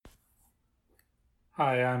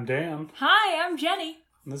Hi, I'm Dan. Hi, I'm Jenny.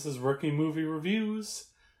 And this is Rookie Movie Reviews,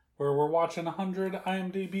 where we're watching 100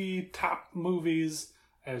 IMDb top movies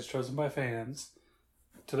as chosen by fans.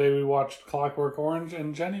 Today we watched Clockwork Orange,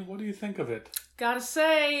 and Jenny, what do you think of it? Gotta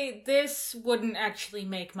say, this wouldn't actually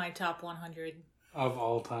make my top 100. Of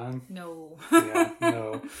all time? No. Yeah,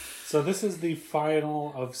 no. So this is the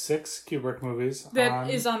final of 6 Kubrick movies. That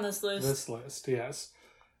is on this list. This list, yes.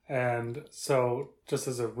 And so, just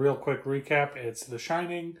as a real quick recap, it's The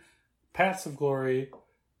Shining, Paths of Glory,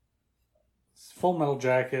 Full Metal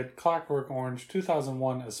Jacket, Clockwork Orange,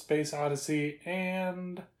 2001: A Space Odyssey,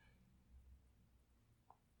 and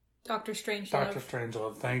Dr. Strangelove. Dr.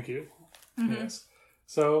 Strangelove, thank you. Mm-hmm. Yes.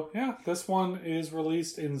 So, yeah, this one is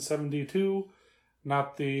released in 72.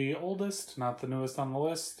 Not the oldest, not the newest on the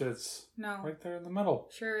list. It's right there in the middle.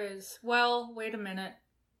 Sure is. Well, wait a minute.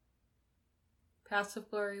 Paths of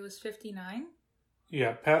Glory was 59?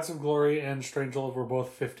 Yeah, Paths of Glory and Strangelove were both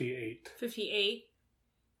 58. 58.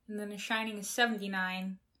 And then The Shining is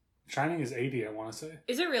 79. Shining is 80, I want to say.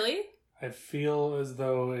 Is it really? I feel as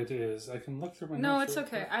though it is. I can look through my notes. No, it's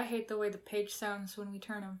okay. I hate the way the page sounds when we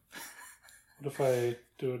turn them. What if I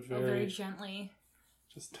do it very gently?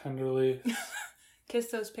 Just tenderly.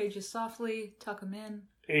 Kiss those pages softly. Tuck them in.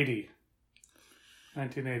 80.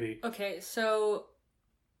 1980. Okay, so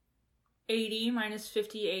 80 minus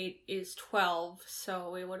 58 is 12,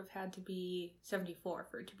 so it would have had to be 74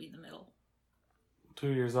 for it to be in the middle.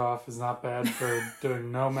 2 years off is not bad for doing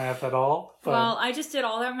no math at all. But well, I just did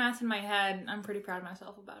all that math in my head. I'm pretty proud of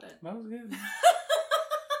myself about it. That was good.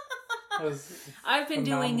 I've been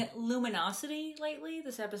doing Luminosity lately.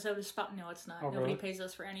 This episode is no, it's not. Nobody really? pays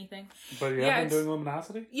us for anything. But you have been doing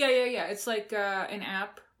Luminosity? Yeah. It's like an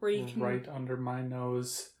app where you can... Right under my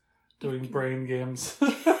nose, doing brain games.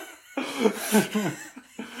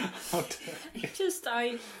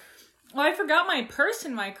 I forgot my purse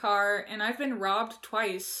in my car, and I've been robbed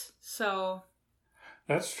twice, so...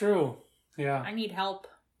 That's true, yeah. I need help.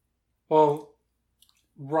 Well,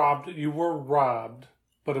 you were robbed,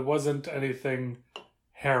 but it wasn't anything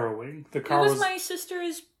harrowing. The car was my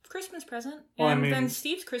sister's Christmas present, and then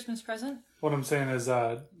Steve's Christmas present. What I'm saying is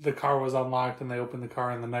the car was unlocked, and they opened the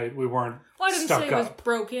car in the night. We weren't Well, I didn't stuck say it was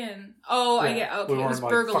broke in. Oh, yeah. I get okay. It was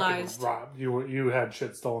burglarized. Robbed. You had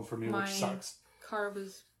shit stolen from you, which sucks. Car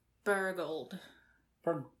was burgled.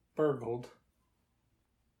 Burgled.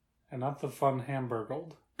 And not the fun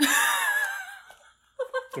hamburgled.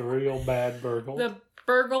 The real bad burgled. The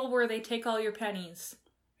burgle where they take all your pennies.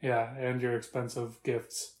 Yeah, and your expensive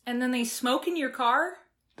gifts. And then they smoke in your car?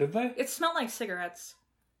 Did they? It smelled like cigarettes.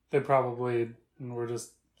 They probably were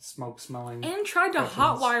just smoke smelling. And tried to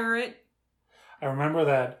hotwire it. I remember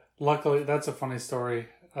that. Luckily, that's a funny story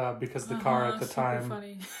because the car at the time...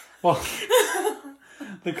 Funny. Well,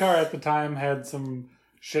 the car at the time had some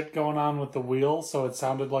shit going on with the wheel, so it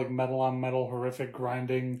sounded like metal on metal, horrific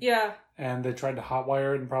grinding. Yeah. And they tried to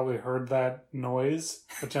hotwire it and probably heard that noise,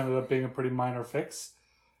 which ended up being a pretty minor fix.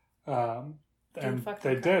 And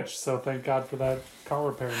they ditched, so thank God for that car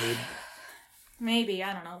repair need. Maybe,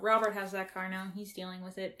 I don't know. Robert has that car now. He's dealing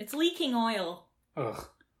with it. It's leaking oil. Ugh.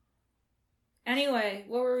 Anyway,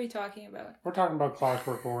 what were we talking about? We're talking about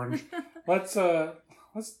Clockwork Orange. Let's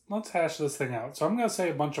hash this thing out. So I'm going to say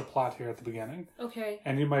a bunch of plot here at the beginning. Okay.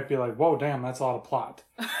 And you might be like, whoa, damn, that's a lot of plot.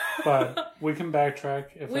 But we can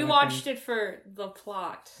backtrack. We watched it for the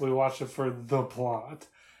plot. We watched it for the plot.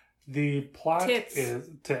 The plot is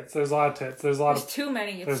tits. There's a lot of tits. There's too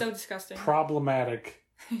many. It's so disgusting. Problematic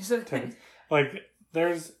tits. Like,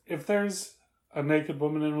 if there's a naked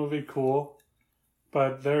woman in a movie, cool.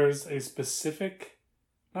 But there's there's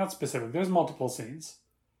multiple scenes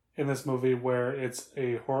in this movie where it's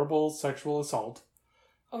a horrible sexual assault.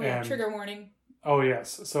 Oh, yeah, trigger warning. Oh,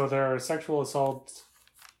 yes. So there are sexual assaults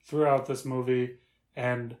throughout this movie,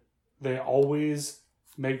 and they always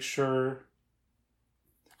make sure...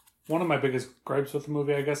 One of my biggest gripes with the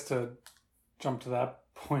movie, I guess, to jump to that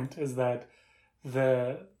point, is that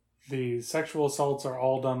the sexual assaults are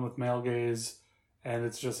all done with male gaze, and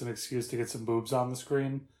it's just an excuse to get some boobs on the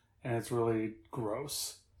screen, and it's really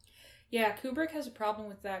gross. Yeah, Kubrick has a problem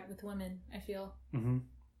with that with women, I feel. Mm-hmm.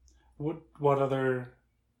 What other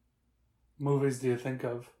movies do you think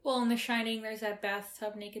of? Well, in The Shining, there's that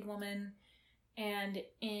bathtub naked woman, and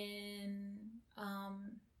in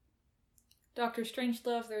Dr.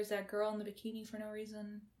 Strangelove, there's that girl in the bikini for no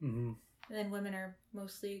reason. Mm-hmm. And then women are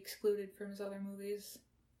mostly excluded from his other movies.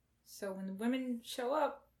 So when the women show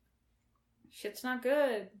up, shit's not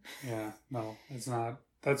good. Yeah, no, it's not.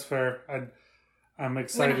 That's fair. I'm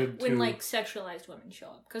excited when like sexualized women show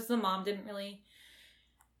up, because the mom didn't really.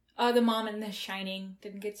 The mom in The Shining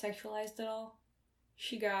didn't get sexualized at all.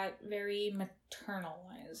 she got very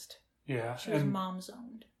maternalized. Yeah. She was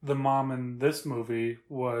mom-zoned. The mom in this movie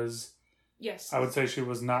was... Yes. I would say she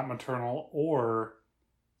was not maternal or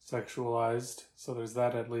sexualized, so there's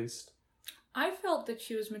that at least. I felt that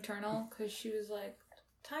she was maternal because she was like,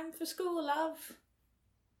 time for school, love.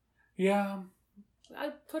 Yeah. I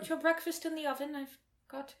put your breakfast in the oven. I've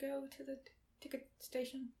got to go to the ticket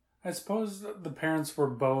station. I suppose the parents were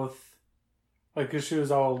both, like, because she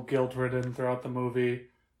was all guilt-ridden throughout the movie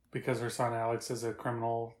because her son Alex is a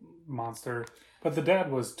criminal monster. But the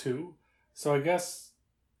dad was too. So I guess,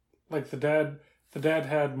 like, the dad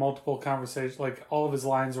had multiple conversations. Like, all of his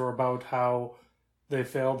lines were about how they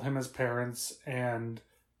failed him as parents and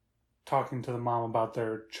talking to the mom about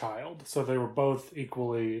their child. So they were both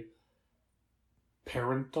equally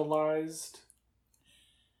parentalized.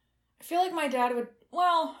 I feel like my dad would...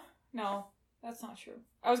 Well, no, that's not true.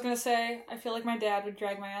 I was going to say, I feel like my dad would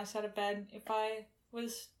drag my ass out of bed if I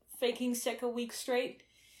was faking sick a week straight.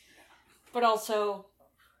 But also,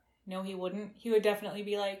 no, he wouldn't. He would definitely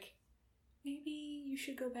be like, maybe you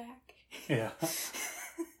should go back. Yeah.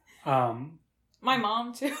 My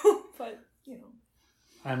mom, too, but, you know.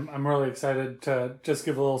 I'm really excited to just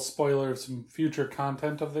give a little spoiler of some future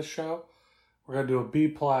content of this show. We're going to do a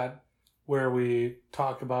B-plot where we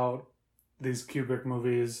talk about these Kubrick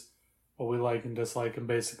movies, what we like and dislike, and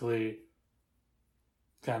basically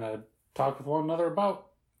kind of talk with one another about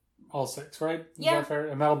all 6, right? Is that fair?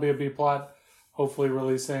 And that'll be a B-plot, hopefully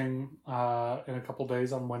releasing in a couple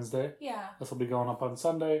days on Wednesday. Yeah. This will be going up on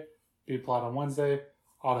Sunday, B-plot on Wednesday.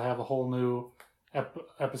 Ought to have a whole new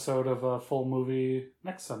episode of a full movie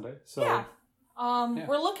next Sunday. So yeah.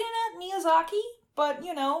 We're looking at Miyazaki, but,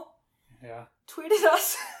 you know, yeah. Tweet at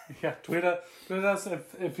us. Yeah, tweet at us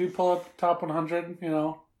if you pull up top 100, you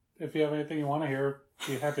know, if you have anything you want to hear,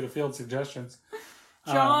 be happy to field suggestions.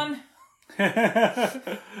 John.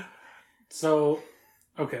 So,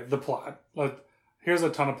 okay, the plot. Here's a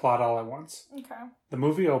ton of plot all at once. Okay. The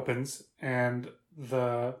movie opens, and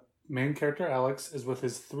the main character, Alex, is with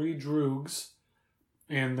his 3 droogs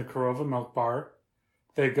in the Korova Milk Bar.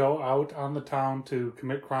 They go out on the town to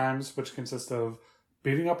commit crimes, which consist of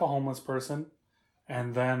beating up a homeless person,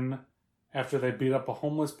 and then after they beat up a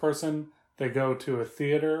homeless person, they go to a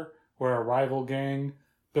theater where a rival gang,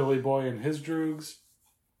 Billy Boy and his droogs,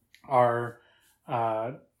 are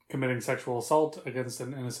committing sexual assault against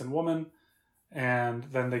an innocent woman, and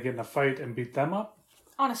then they get in a fight and beat them up.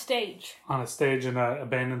 On a stage. On a stage in an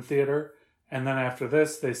abandoned theater. And then after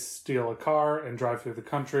this, they steal a car and drive through the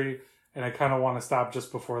country. And I kind of want to stop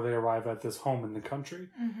just before they arrive at this home in the country.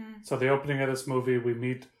 Mm-hmm. So the opening of this movie, we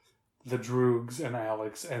meet the Droogs and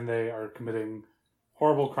Alex, and they are committing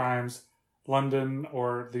horrible crimes. London,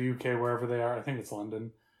 or the UK, wherever they are, I think it's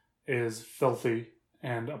London, is filthy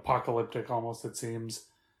and apocalyptic almost, it seems.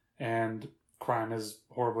 And crime is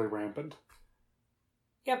horribly rampant.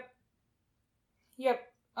 Yep.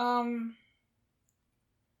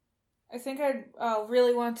 I think I'd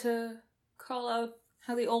really want to call out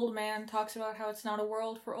how the old man talks about how it's not a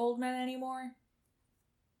world for old men anymore.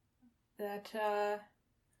 That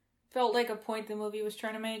felt like a point the movie was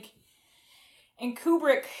trying to make. And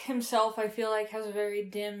Kubrick himself, I feel like, has a very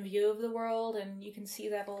dim view of the world, and you can see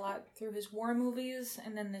that a lot through his war movies.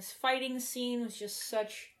 And then this fighting scene was just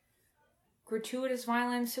such gratuitous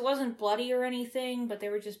violence. It wasn't bloody or anything, but they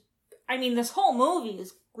were just... I mean, this whole movie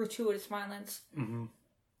is gratuitous violence. Mm-hmm.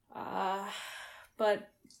 But...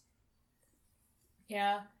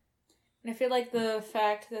 yeah. And I feel like the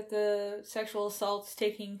fact that the sexual assault's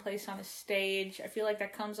taking place on a stage, I feel like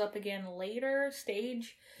that comes up again later.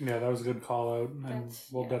 Stage. Yeah, that was a good call out. And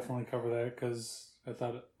we'll definitely cover that because I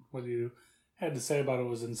thought what you had to say about it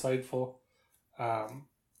was insightful. I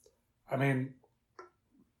mean,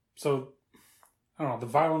 so, I don't know, the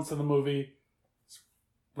violence in the movie is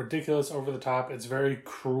ridiculous, over the top. It's very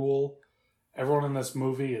cruel. Everyone in this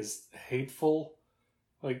movie is hateful.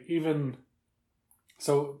 Like, even...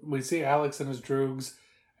 So we see Alex and his droogs,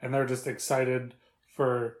 and they're just excited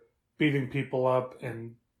for beating people up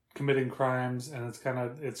and committing crimes, and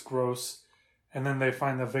it's gross. And then they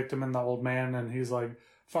find the victim in the old man, and he's like,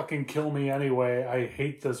 fucking kill me anyway. I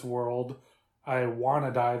hate this world. I want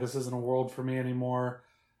to die. This isn't a world for me anymore.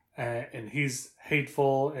 And he's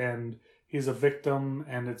hateful, and he's a victim,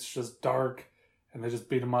 and it's just dark, and they just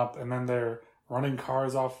beat him up, and then they're running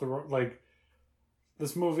cars off the road. Like,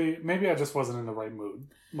 this movie, maybe I just wasn't in the right mood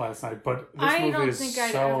last night, but this movie is so... I don't think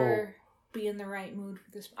I'd ever be in the right mood for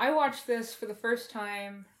this. I watched this for the first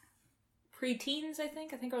time pre-teens, I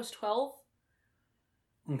think. I think I was 12.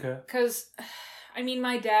 Okay. Because, I mean,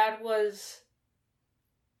 my dad was...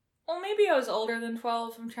 Well, maybe I was older than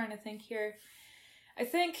 12. I'm trying to think here. I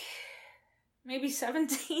think maybe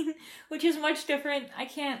 17, which is much different.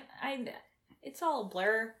 It's all a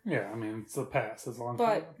blur. Yeah, I mean, it's the past. It's a long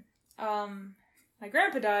time. But, my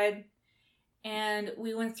grandpa died, and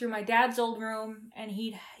we went through my dad's old room, and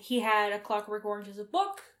he had A Clockwork Orange as a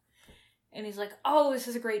book, and he's like, oh, this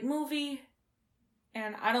is a great movie,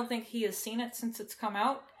 and I don't think he has seen it since it's come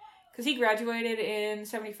out, because he graduated in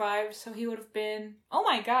 75, so he would have been, oh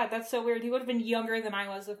my god, that's so weird, he would have been younger than I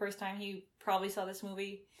was the first time he probably saw this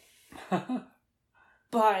movie.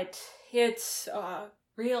 But it's a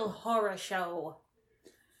real horror show.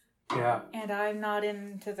 Yeah. And I'm not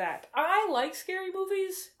into that. I like scary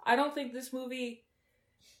movies. I don't think this movie...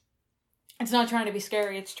 It's not trying to be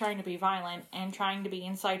scary, it's trying to be violent and trying to be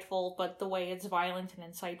insightful, but the way it's violent and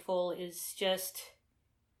insightful is just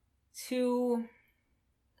too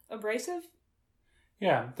abrasive.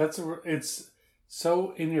 Yeah, it's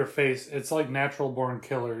so in your face. It's like Natural Born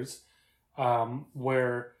Killers,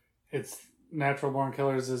 where it's Natural Born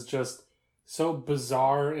Killers is just so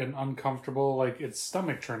bizarre and uncomfortable, like it's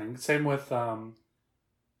stomach churning. Same with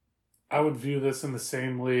I would view this in the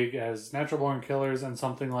same league as Natural Born Killers and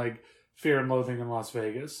something like Fear and Loathing in Las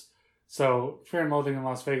Vegas. So Fear and Loathing in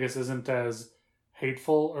Las Vegas isn't as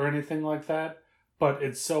hateful or anything like that, but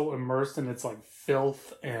it's so immersed in its like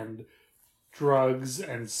filth and drugs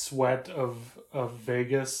and sweat of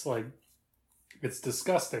Vegas. Like, it's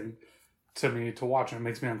disgusting to me to watch, and it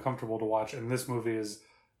makes me uncomfortable to watch, and this movie is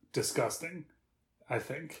disgusting, I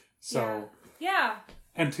think. So yeah.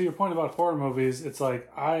 And to your point about horror movies, it's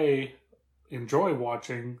like I enjoy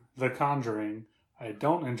watching The Conjuring. I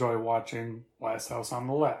don't enjoy watching Last House on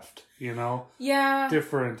the Left, you know? Yeah.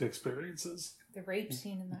 Different experiences. The rape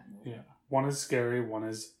scene in that movie. Yeah. One is scary, one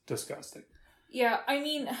is disgusting. Yeah, I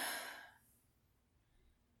mean...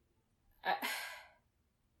 I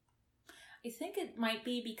think it might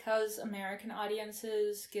be because American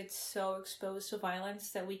audiences get so exposed to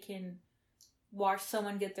violence that we can watch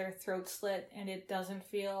someone get their throat slit and it doesn't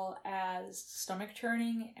feel as stomach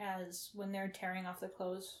churning as when they're tearing off the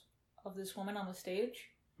clothes of this woman on the stage.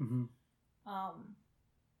 Mm-hmm.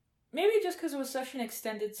 Maybe just because it was such an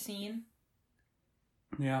extended scene.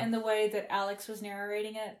 Yeah. And the way that Alex was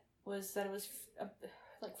narrating it was that it was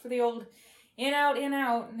like for the old in, out, and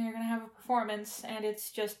they're going to have a performance, and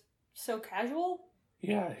it's just so casual.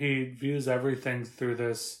 Yeah, he views everything through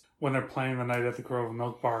this. When they're playing the night at the Grove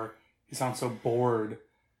Milk Bar, he sounds so bored.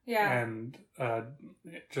 Yeah. And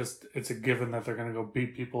it's a given that they're going to go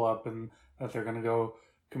beat people up and that they're going to go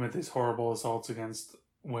commit these horrible assaults against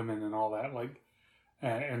women and all that. Like,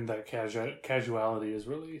 and that casuality is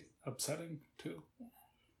really upsetting, too.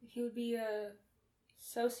 He would be a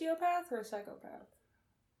sociopath or a psychopath?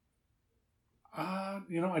 I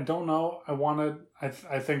don't know.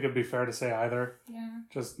 I think it'd be fair to say either. Yeah.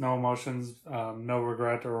 Just no emotions, no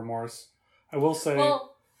regret or remorse. I will say...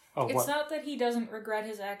 Well, it's not that he doesn't regret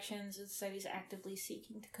his actions, it's that he's actively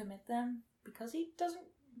seeking to commit them because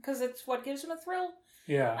it's what gives him a thrill.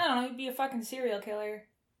 Yeah. I don't know, he'd be a fucking serial killer.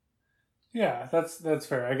 Yeah, that's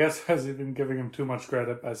fair. I guess has he been giving him too much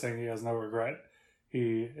credit by saying he has no regret.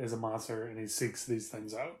 He is a monster and he seeks these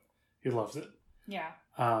things out. He loves it. Yeah.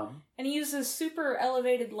 And he uses super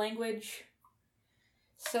elevated language.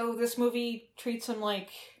 So this movie treats him like...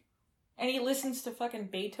 And he listens to fucking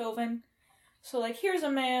Beethoven. So, like, here's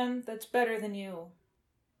a man that's better than you.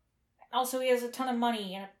 Also, he has a ton of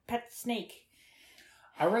money and a pet snake.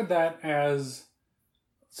 I read that as...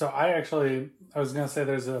 So I was going to say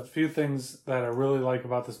there's a few things that I really like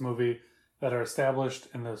about this movie that are established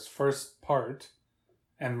in this first part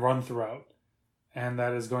and run throughout. And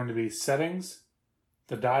that is going to be settings,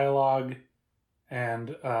 the dialogue, and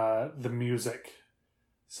the music.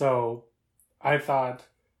 So I thought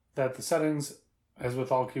that the settings, as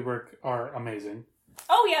with all Kubrick, are amazing.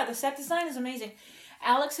 Oh yeah, the set design is amazing.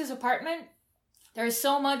 Alex's apartment, there's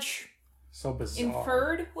so much so bizarre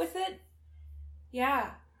inferred with it.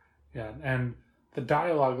 Yeah. Yeah, and the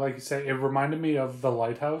dialogue, like you say, it reminded me of The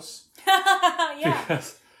Lighthouse. Yeah.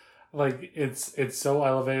 Because, like, it's so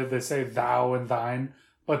elevated. They say thou and thine,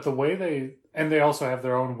 but the way they also have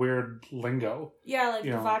their own weird lingo. Yeah, like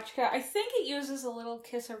the vodka. I think it uses a little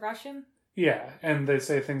kiss of Russian. Yeah, and they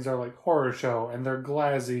say things are like horror show, and they're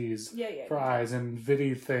glazzies for eyes, and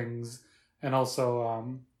vitty things, and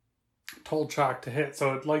also Tolchok to hit.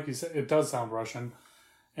 So, like you said, it does sound Russian,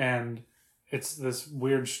 and it's this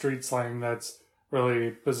weird street slang that's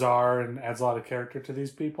really bizarre and adds a lot of character to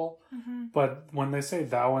these people. Mm-hmm. But when they say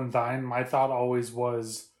thou and thine, my thought always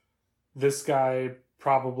was this guy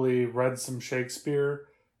probably read some Shakespeare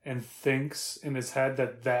and thinks in his head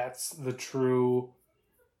that that's the true,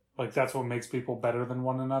 like that's what makes people better than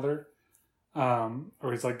one another.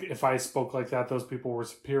 Or he's like, if I spoke like that, those people were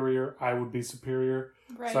superior, I would be superior.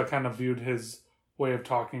 Right. So I kind of viewed his way of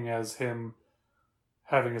talking as him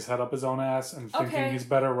having his head up his own ass and thinking he's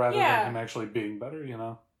better rather than him actually being better, you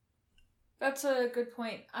know? That's a good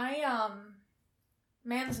point.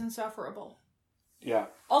 Man's insufferable. Yeah.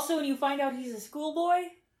 Also, when you find out he's a schoolboy.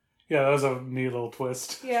 Yeah, that was a neat little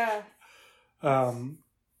twist. Yeah.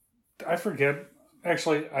 I forget.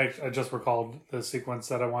 Actually, I just recalled the sequence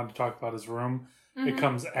that I wanted to talk about his room. Mm-hmm. It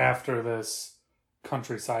comes after this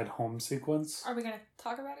countryside home sequence. Are we going to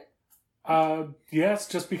talk about it? Yes,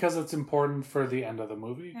 just because it's important for the end of the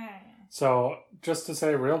movie. So, just to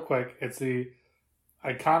say real quick, it's the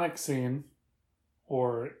iconic scene,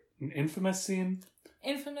 or an infamous scene.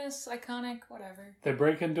 Infamous, iconic, whatever. They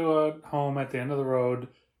break into a home at the end of the road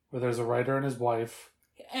where there's a writer and his wife.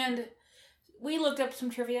 And we looked up some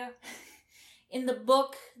trivia. In the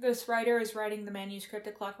book, this writer is writing the manuscript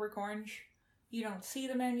of Clockwork Orange. You don't see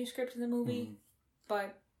the manuscript in the movie,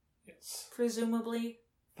 but presumably...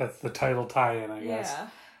 That's the title tie-in, I guess.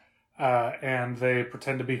 Yeah. And they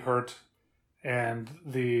pretend to be hurt, and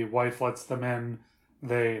the wife lets them in.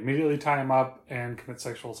 They immediately tie him up and commit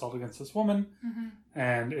sexual assault against this woman. Mm-hmm.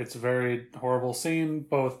 And it's a very horrible scene,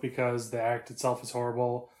 both because the act itself is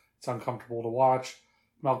horrible, it's uncomfortable to watch.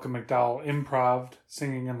 Malcolm McDowell improv'd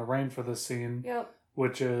Singing in the Rain for this scene,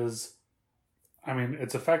 which is, I mean,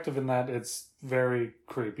 it's effective in that it's very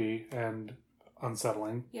creepy and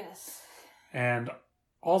unsettling. Yes. And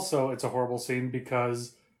also, it's a horrible scene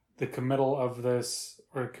because the committal of this,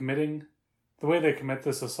 or committing, the way they commit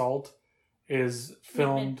this assault is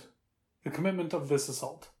filmed, the commitment of this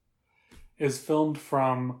assault is filmed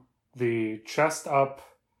from the chest up,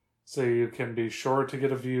 so you can be sure to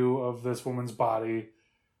get a view of this woman's body.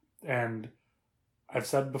 And I've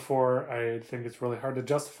said before, I think it's really hard to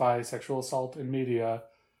justify sexual assault in media,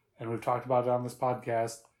 and we've talked about it on this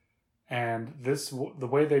podcast. And the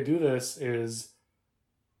way they do this is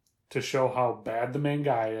to show how bad the main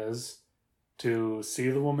guy is, to see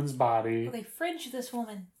the woman's body. Well, they fridge this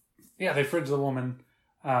woman. Yeah, they fridge the woman.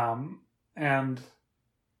 And,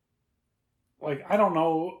 like, I don't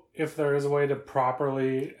know if there is a way to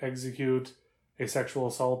properly execute a sexual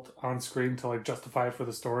assault on screen to, like, justify it for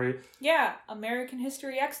the story. Yeah, American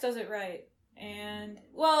History X does it right. And,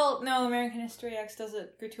 well, no, American History X does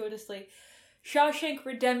it gratuitously. Shawshank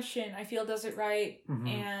Redemption, I feel, does it right. Mm-hmm.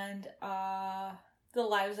 And, The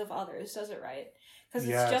Lives of Others does it right. Because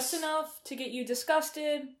it's just enough to get you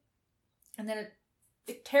disgusted, and then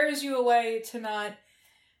it tears you away to not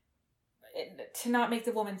make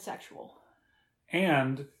the woman sexual.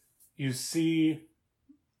 And you see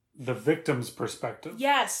the victim's perspective.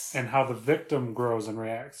 Yes. And how the victim grows and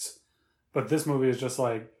reacts. But this movie is just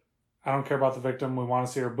like, I don't care about the victim. We want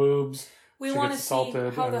to see her boobs. We want to see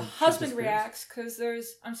how the husband reacts, because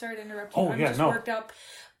there's... I'm sorry to interrupt you. Worked up.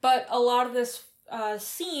 But a lot of this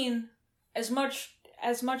scene, as much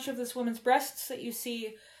of this woman's breasts that you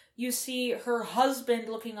see her husband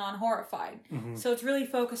looking on horrified. Mm-hmm. So it's really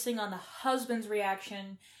focusing on the husband's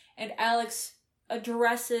reaction, and Alex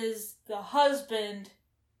addresses the husband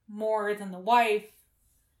more than the wife.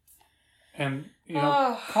 And,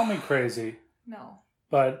 call me crazy. No.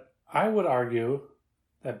 But I would argue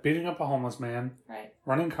that beating up a homeless man, right,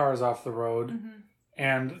 running cars off the road, mm-hmm,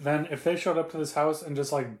 and then if they showed up to this house and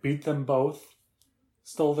just, like, beat them both,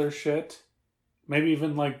 stole their shit, maybe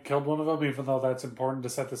even, like, killed one of them, even though that's important to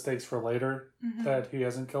set the stakes for later, mm-hmm, that he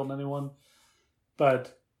hasn't killed anyone.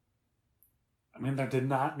 But, I mean, there did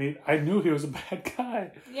not need... I knew he was a bad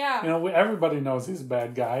guy. Yeah. Everybody knows he's a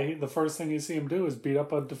bad guy. The first thing you see him do is beat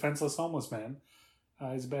up a defenseless homeless man.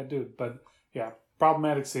 He's a bad dude. But, yeah,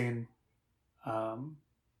 problematic scene.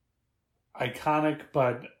 Iconic,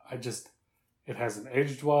 but it hasn't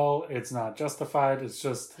aged well. It's not justified.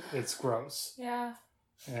 It's gross. Yeah.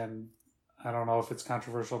 And I don't know if it's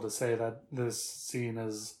controversial to say that this scene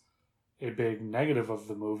is a big negative of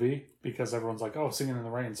the movie, because everyone's like, oh, Singing in the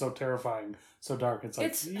Rain, so terrifying, so dark. It's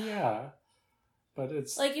like, yeah, but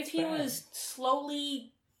it's like, if he was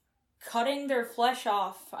slowly cutting their flesh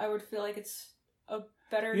off, I would feel like it's a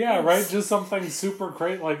better use. Right? Just something super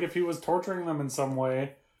great. Like, if he was torturing them in some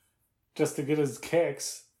way just to get his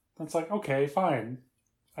kicks, that's like, okay, fine.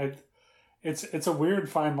 It's a weird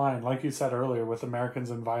fine line, like you said earlier, with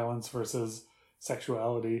Americans and violence versus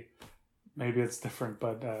sexuality. Maybe it's different,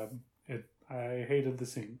 but I hated the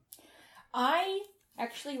scene. I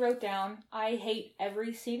actually wrote down, I hate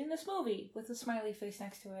every scene in this movie, with a smiley face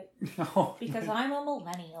next to it. Oh, because I'm a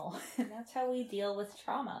millennial, and that's how we deal with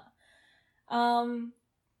trauma.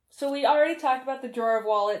 So we already talked about the drawer of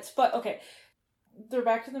wallets, but okay. They're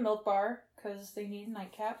back to the milk bar, because they need a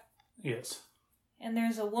nightcap. Yes. And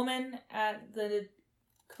there's a woman at the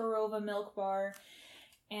Kurova milk bar,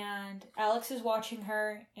 and Alex is watching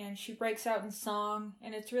her, and she breaks out in song,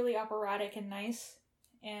 and it's really operatic and nice.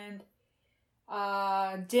 And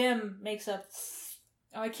Dim makes up,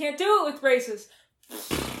 oh, I can't do it with braces.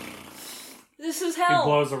 This is hell. He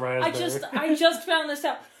blows a raspberry. I just found this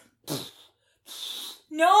out.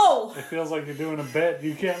 No! It feels like you're doing a bit.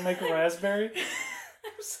 You can't make a raspberry?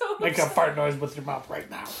 I'm so Make a fart noise with your mouth right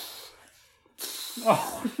now.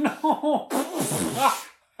 Oh, no.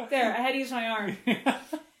 There, I had to use my arm.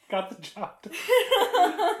 Got the job done.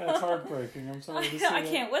 That's heartbreaking. I'm sorry to say I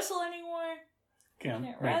can't whistle anymore. Can't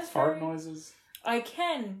make make fart noises. I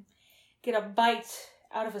can get a bite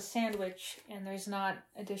out of a sandwich and there's not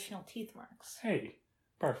additional teeth marks. Hey,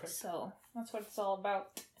 perfect. So, that's what it's all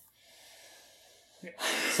about. Yeah.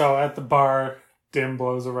 So, at the bar, Dim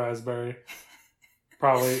blows a raspberry.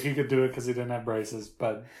 Probably he could do it because he didn't have braces,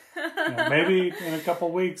 but maybe in a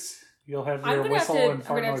couple weeks you'll have your whistle and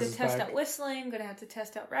fart noises back. I'm going to have to test out whistling, I'm going to have to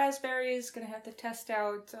test out raspberries, going to have to test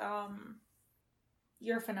out,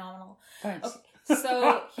 you're phenomenal. Thanks. Okay,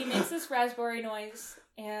 so he makes this raspberry noise,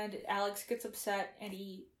 and Alex gets upset, and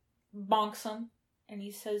he bonks him, and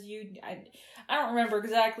he says, I don't remember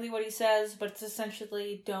exactly what he says, but it's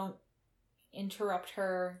essentially, don't interrupt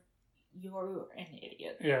her, you're an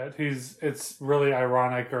idiot. Yeah, it's really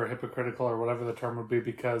ironic or hypocritical or whatever the term would be,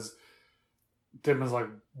 because Dim is like,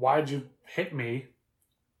 why'd you hit me?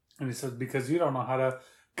 And he says, because you don't know how to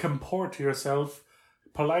comport yourself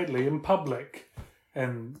politely in public.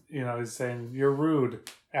 And, he's saying, you're rude,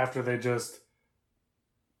 after they just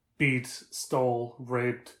beat, stole,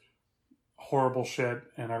 raped, horrible shit,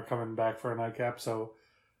 and are coming back for a nightcap. So,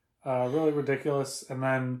 really ridiculous. And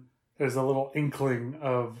then there's a little inkling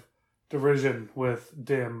of derision with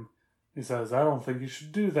Dim. He says, I don't think you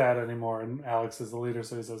should do that anymore. And Alex is the leader,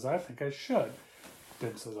 so he says, I think I should.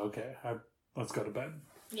 Dim says, okay, let's go to bed.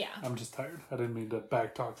 Yeah. I'm just tired. I didn't mean to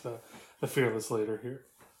backtalk the fearless leader here.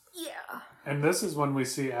 Yeah. And this is when we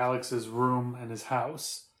see Alex's room and his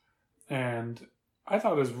house. And I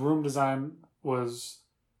thought his room design was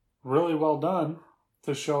really well done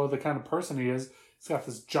to show the kind of person he is. He's got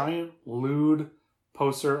this giant, lewd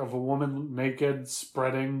poster of a woman naked,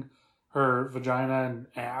 spreading her vagina and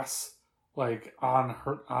ass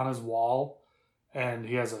on his wall. And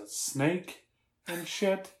he has a snake and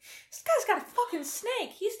shit. This guy's got a fucking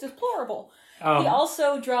snake. He's deplorable. He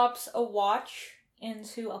also drops a watch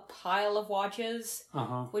into a pile of watches,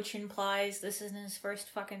 which implies this isn't his first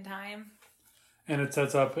fucking time. And it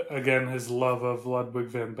sets up, again, his love of Ludwig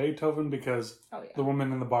van Beethoven, because the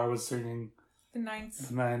woman in the bar was singing the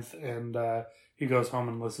ninth, and he goes home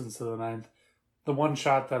and listens to the ninth. The one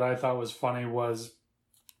shot that I thought was funny was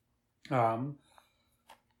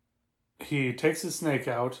he takes his snake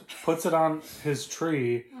out, puts it on his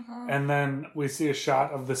tree, and then we see a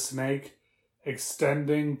shot of the snake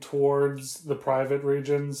extending towards the private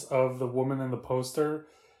regions of the woman in the poster,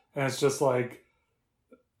 and it's just like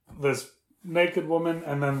this naked woman,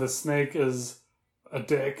 and then the snake is a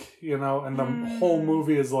dick, and the whole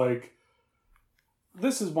movie is like,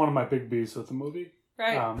 this is one of my big beefs with the movie.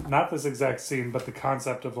 Right. Not this exact scene, but the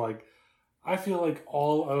concept of I feel like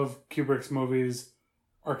all of Kubrick's movies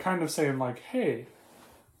are kind of saying hey,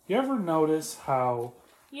 you ever notice how...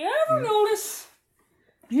 Did you ever notice?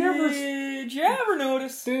 Did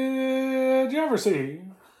you ever see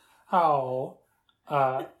how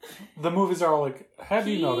the movies are all have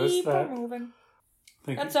you noticed that... Keep moving.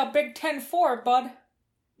 That's a big 10-4, bud.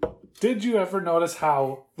 Did you ever notice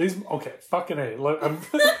how these... Okay, fucking A. Look, I'm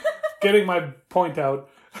getting my point out.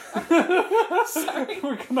 Sorry.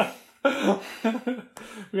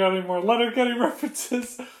 We got any more Letterkenny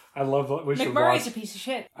references? I love that. McMurray's a piece of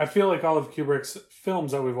shit. I feel like all of Kubrick's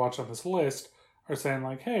films that we've watched on this list are saying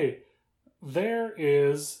hey, there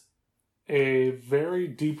is a very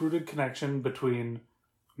deep-rooted connection between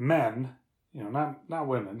men, not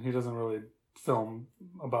women. He doesn't really film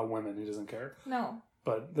about women. He doesn't care. No.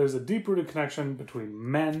 But there's a deep-rooted connection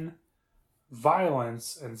between men,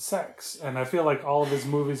 violence, and sex. And I feel like all of his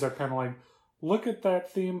movies are kind of look at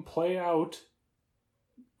that theme play out,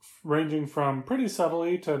 ranging from pretty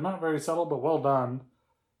subtly to not very subtle, but well done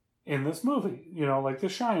in this movie. Like The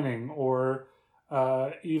Shining, or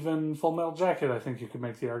even Full Metal Jacket. I think you could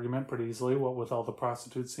make the argument pretty easily, what with all the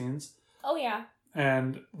prostitute scenes. Oh, yeah.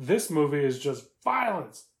 And this movie is just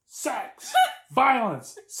violence, sex,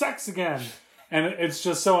 violence, sex again. And it's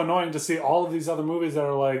just so annoying to see all of these other movies that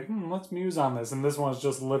are let's muse on this. And this one's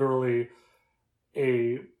just literally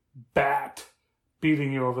a bat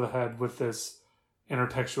beating you over the head with this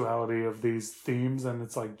intertextuality of these themes. And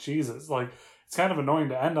it's Jesus. it's kind of annoying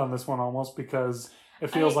to end on this one almost because it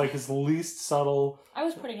feels like his least subtle. I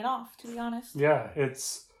was putting it off, to be honest. Yeah,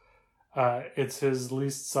 it's his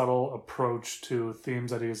least subtle approach to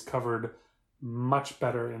themes that he has covered much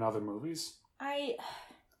better in other movies.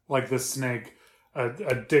 Like this snake,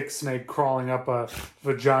 a dick snake crawling up a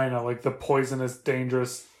vagina, like the poisonous,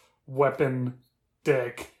 dangerous weapon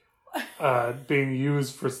dick being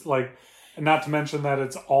used for, like, not to mention that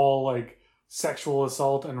it's all like sexual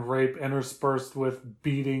assault and rape interspersed with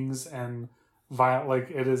beatings and violence.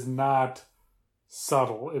 Like, it is not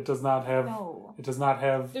subtle. It does not have. No. It does not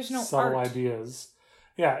have There's no subtle art. ideas.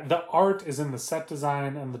 Yeah, the art is in the set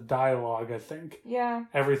design and the dialogue, I think. Yeah.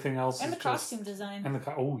 Everything else and is the costume design. And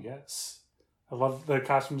oh yes, I love the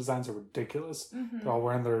costume designs are ridiculous. Mm-hmm. They're all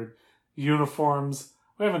wearing their uniforms.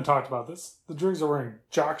 We haven't talked about this. The Druids are wearing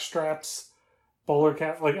jock straps, bowler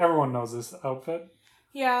cap. Like, everyone knows this outfit.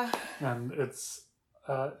 Yeah. And it's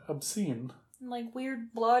obscene. And, like,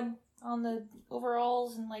 weird blood on the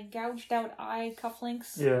overalls and, like, gouged out eye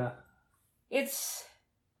cufflinks. Yeah. It's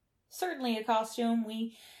certainly a costume.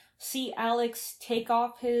 We see Alex take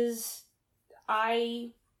off his eye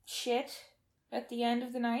shit at the end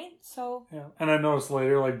of the night, so... Yeah, and I noticed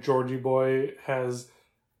later, like, Georgie Boy has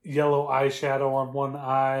yellow eyeshadow on one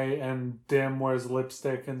eye, and Dim wears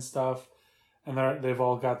lipstick and stuff, and they've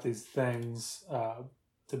all got these things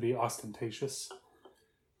to be ostentatious.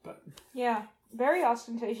 But yeah, very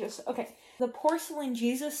ostentatious. Okay, the porcelain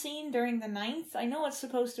Jesus scene during the 9th, I know it's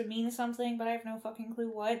supposed to mean something, but I have no fucking clue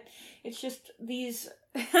what. It's just these...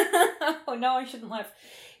 oh, no, I shouldn't laugh.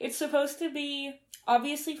 It's supposed to be,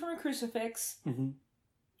 obviously, from a crucifix,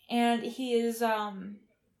 and he is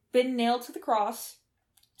been nailed to the cross.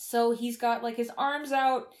 So he's got, like, his arms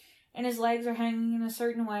out, and his legs are hanging in a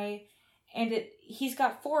certain way. And he's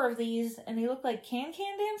got 4 of these, and they look like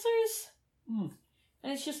can-can dancers. Mm.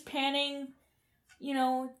 And it's just panning, you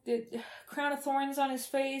know, the crown of thorns on his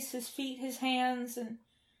face, his feet, his hands. And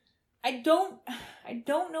I don't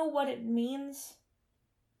know what it means.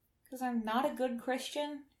 Because I'm not a good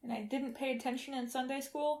Christian, and I didn't pay attention in Sunday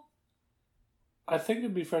school. I think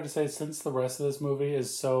it'd be fair to say, since the rest of this movie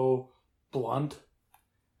is so blunt,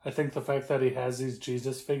 I think the fact that he has these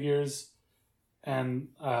Jesus figures and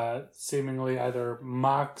seemingly either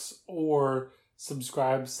mocks or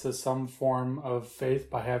subscribes to some form of faith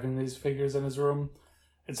by having these figures in his room,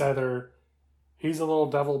 it's either he's a little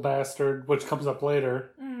devil bastard, which comes up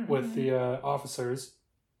later with the officers,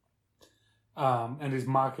 and he's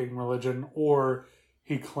mocking religion, or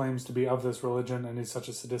he claims to be of this religion and he's such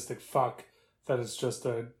a sadistic fuck that it's just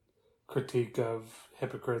a critique of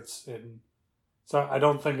hypocrites in... So I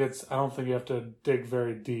don't think you have to dig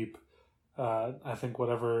very deep. I think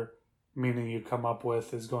whatever meaning you come up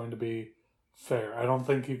with is going to be fair. I don't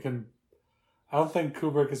think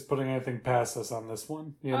Kubrick is putting anything past us on this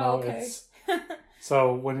one. You know, okay.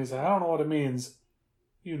 So when you say, I don't know what it means,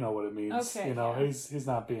 you know what it means. Okay, you know, yeah. he's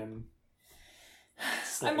not being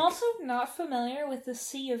slick. I'm also not familiar with the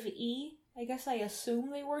C of E. I guess I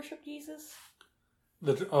assume they worship Jesus.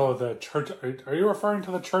 The Church... Are you referring to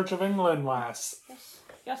the Church of England, lass?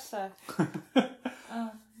 Yes, sir.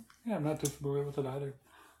 Yeah, I'm not too familiar with it either.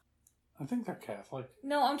 I think they're Catholic.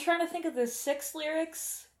 No, I'm trying to think of the 6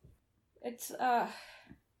 lyrics. It's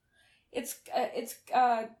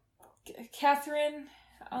Catherine.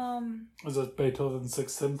 Is it Beethoven's 6th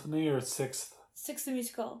Symphony or 6th? 6th the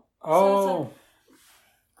musical. Oh. So it's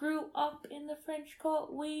grew up in the French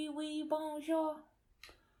court, oui, bonjour.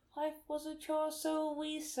 Life was a chore, so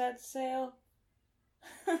we set sail.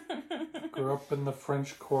 Grew up in the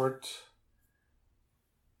French court.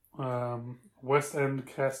 West End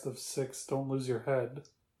cast of 6, Don't Lose Your Head.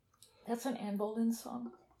 That's an Anne Boleyn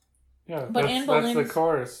song. Yeah, but that's the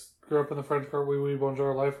chorus. Grew up in the French court, oui,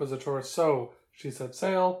 bonjour, life was a chore, so she set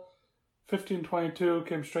sail. 1522,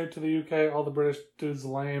 came straight to the UK, all the British dudes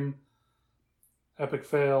lame. Epic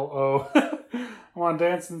fail, oh. I want to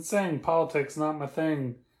dance and sing, politics not my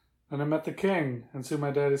thing. And I met the king, and soon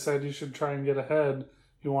my daddy said you should try and get ahead.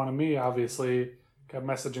 He wanted me, obviously. Kept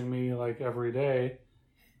messaging me like every day.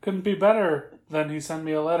 Couldn't be better. Then he sent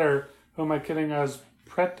me a letter. Who am I kidding? I was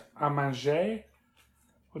prêt à manger,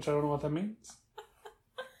 which I don't know what that means.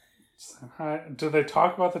 Do they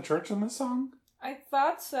talk about the church in this song? I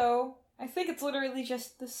thought so. I think it's literally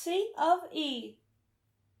just the C of E.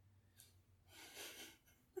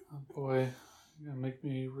 Oh boy, you're gonna make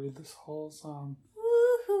me read this whole song.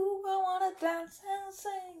 Woohoo! I wanna dance and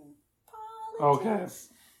sing. Politics.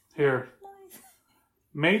 Okay, here.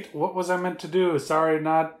 Mate, what was I meant to do? Sorry,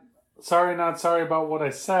 not sorry about what I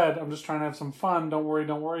said. I'm just trying to have some fun. Don't worry,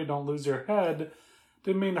 don't lose your head.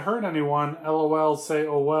 Didn't mean to hurt anyone. LOL, say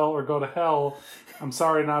oh well, or go to hell. I'm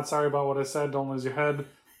sorry, not sorry about what I said. Don't lose your head.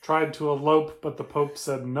 Tried to elope, but the Pope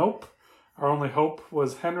said nope. Our only hope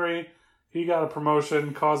was Henry. He got a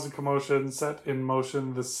promotion, caused a commotion, set in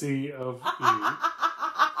motion the sea of E.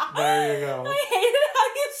 There you go. I hated how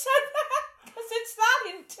you said that, because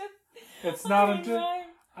it's not into...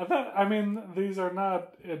 I mean, these are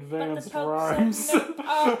not advanced rhymes. No,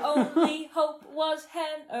 our only hope was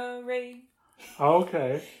Henry.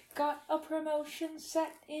 Okay. Got a promotion,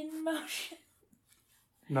 set in motion.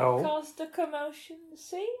 No. Caused a commotion, the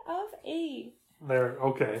sea of E. There,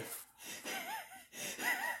 okay.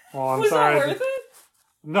 Well, I'm was sorry. Was that worth it?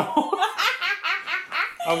 No.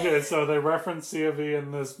 Okay, so they reference C of E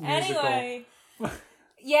in this musical. Anyway,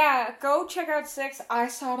 yeah, go check out 6. I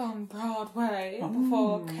saw it on Broadway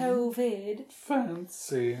before COVID.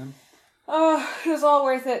 Fancy. Oh, it was all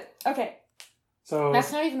worth it. Okay. So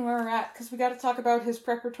that's not even where we're at, because we got to talk about his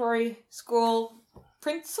preparatory school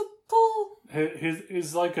principal.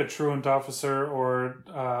 He's like a truant officer or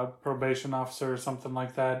probation officer or something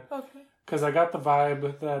like that. Okay. Because I got the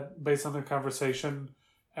vibe that, based on the conversation,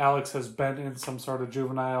 Alex has been in some sort of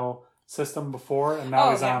juvenile system before, and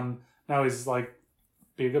now now he's like,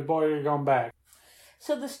 be a good boy or you're going back.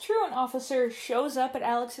 So this truant officer shows up at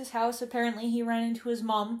Alex's house. Apparently he ran into his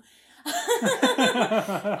mom.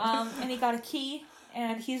 And he got a key,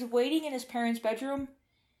 and he's waiting in his parents' bedroom,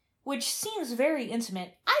 which seems very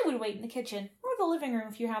intimate. I would wait in the kitchen, or the living room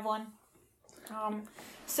if you have one.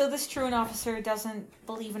 So this truant officer doesn't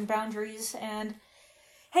believe in boundaries, and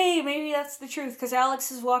hey, maybe that's the truth, because Alex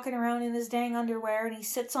is walking around in his dang underwear, and he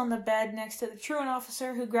sits on the bed next to the truant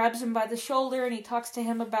officer, who grabs him by the shoulder, and he talks to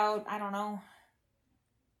him about, I don't know,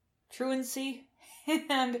 truancy,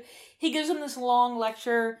 and he gives him this long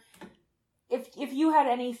lecture. If you had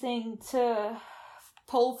anything to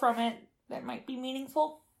pull from it that might be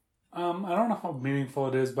meaningful. I don't know how meaningful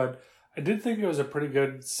it is, but I did think it was a pretty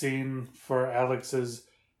good scene for Alex's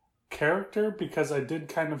character, because I did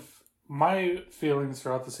kind of... My feelings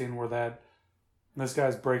throughout the scene were that this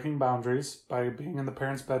guy's breaking boundaries by being in the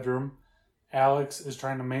parents' bedroom. Alex is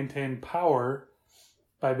trying to maintain power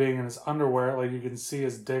by being in his underwear. Like, you can see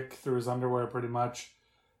his dick through his underwear pretty much.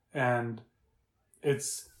 And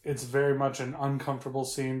it's very much an uncomfortable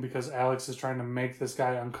scene because Alex is trying to make this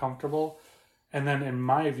guy uncomfortable. And then in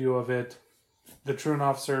my view of it, the truant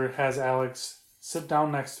officer has Alex sit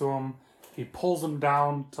down next to him. He pulls him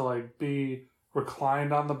down to like be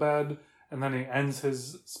reclined on the bed. And then he ends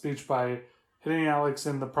his speech by hitting Alex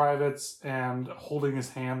in the privates and holding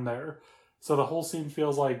his hand there. So the whole scene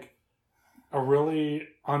feels like a really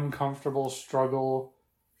uncomfortable struggle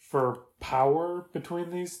for power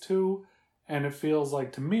between these two. And it feels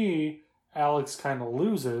like, to me, Alex kind of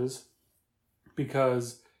loses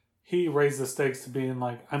because he raised the stakes to being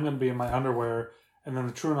like, I'm going to be in my underwear. And then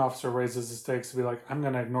the truant officer raises the stakes to be like, I'm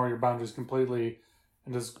going to ignore your boundaries completely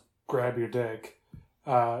and just grab your dick.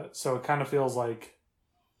 So it kind of feels like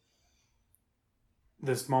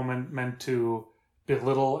this moment meant to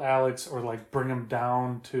belittle Alex or like bring him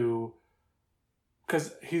down to...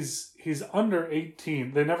 Because he's under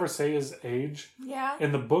 18. They never say his age. Yeah.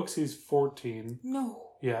 In the books, he's 14.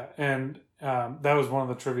 No. Yeah, and that was one of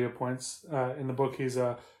the trivia points. In the book, he's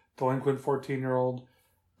a delinquent 14-year-old.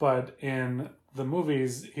 But in the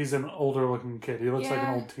movies, he's an older-looking kid. He looks like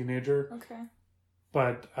an old teenager. Okay.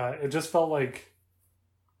 But it just felt like,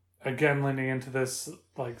 again, leaning into this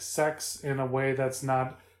like sex in a way that's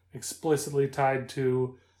not explicitly tied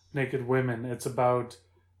to naked women. It's about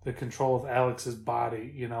the control of Alex's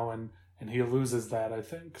body, you know, and he loses that, I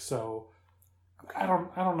think. So I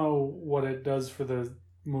don't know what it does for the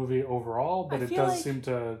movie overall, but it does seem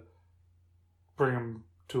to bring him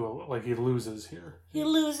to he loses here. He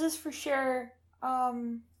loses for sure.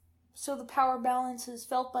 So the power balance is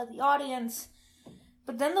felt by the audience.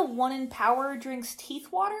 But then the one in power drinks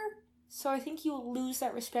teeth water, so I think you lose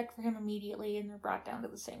that respect for him immediately, and you're brought down to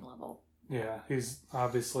the same level. Yeah, he's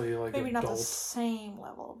obviously like maybe adult. Not the same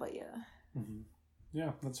level, but yeah. Mm-hmm.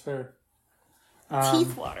 Yeah, that's fair.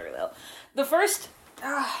 Teeth water, though. The first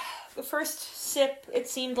sip, it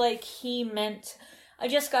seemed like he meant, I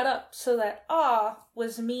just got up, so that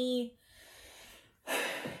was me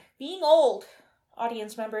being old.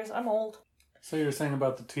 Audience members, I'm old. So you're saying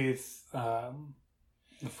about the teeth,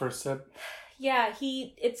 the first sip? Yeah,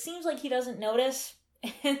 it seems like he doesn't notice.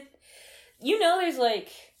 You know there's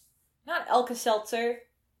not Alka-Seltzer.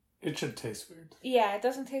 It should taste weird. Yeah, it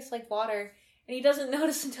doesn't taste like water. And he doesn't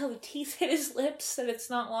notice until the teeth hit his lips that it's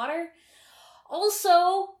not water.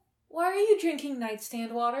 Also, why are you drinking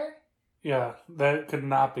nightstand water? Yeah, that could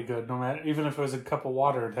not be good. No matter, even if it was a cup of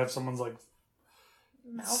water, it'd have someone's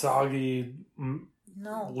soggy,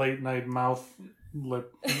 no, late night mouth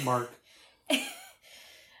lip mark.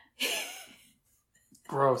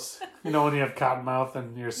 Gross. You know when you have cotton mouth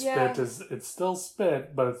and your spit it's still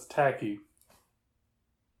spit, but it's tacky.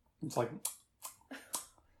 It's like...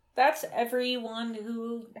 That's everyone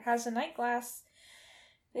who has a night glass.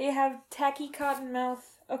 They have tacky cotton mouth.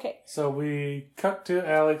 Okay. So we cut to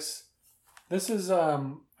Alex. This is, I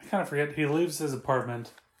kind of forget, he leaves his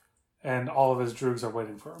apartment and all of his droogs are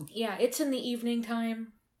waiting for him. Yeah, it's in the evening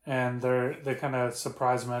time. And they kind of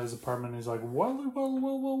surprise him at his apartment. He's like,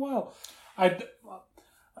 well.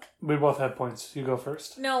 We both had points. You go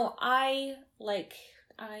first. No,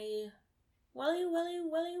 well.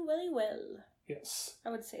 Yes. I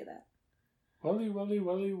would say that. Well.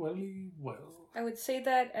 I would say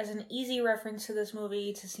that as an easy reference to this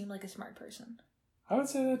movie to seem like a smart person. I would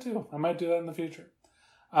say that too. I might do that in the future.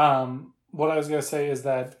 What I was going to say is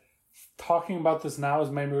that talking about this now has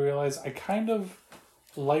made me realize I kind of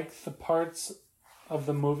like the parts of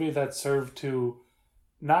the movie that serve to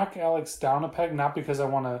knock Alex down a peg, not because I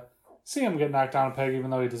want to see him get knocked down a peg,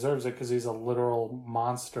 even though he deserves it because he's a literal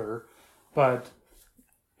monster, but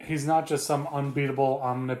he's not just some unbeatable,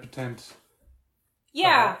 omnipotent,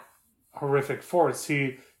 horrific force.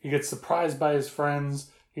 He gets surprised by his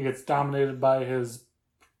friends, he gets dominated by his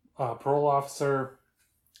parole officer,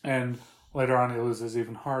 and later on he loses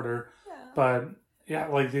even harder. Yeah. But yeah,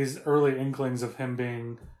 like these early inklings of him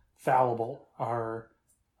being fallible are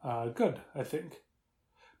good, I think.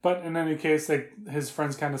 But in any case, his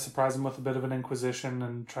friends kind of surprise him with a bit of an inquisition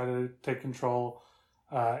and try to take control.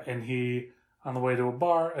 And he, on the way to a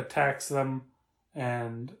bar, attacks them.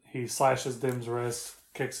 And he slashes Dim's wrist,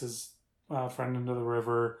 kicks his friend into the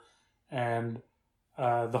river. And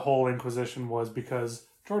the whole inquisition was because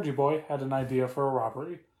Georgie Boy had an idea for a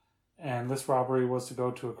robbery. And this robbery was to go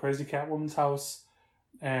to a crazy Catwoman's house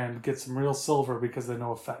and get some real silver because they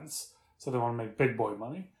know a fence. So they want to make big boy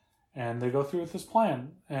money. And they go through with this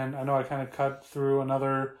plan. And I know I kind of cut through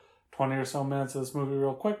another 20 or so minutes of this movie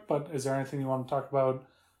real quick, but is there anything you want to talk about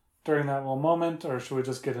during that little moment, or should we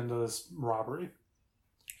just get into this robbery?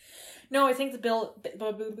 No, I think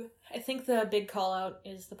the big call out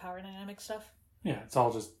is the power dynamic stuff. Yeah, it's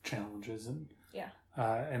all just challenges, and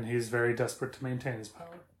and he's very desperate to maintain his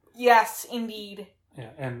power. Yes, indeed.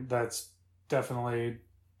 Yeah, and that's definitely a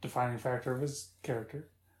defining factor of his character.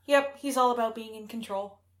 Yep, he's all about being in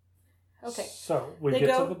control. Okay. So we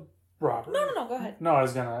get to the robbery. No, go ahead. No, I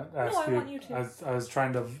was gonna ask you. I want you to. I was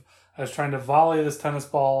trying to volley this tennis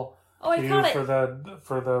ball to you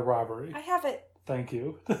for the robbery. I have it. Thank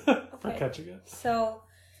you for catching it. So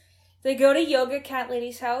they go to Yoga Cat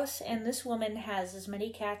Lady's house, and this woman has as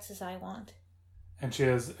many cats as I want. And she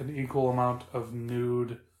has an equal amount of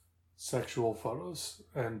nude sexual photos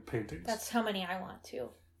and paintings. That's how many I want too.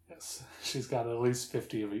 Yes, she's got at least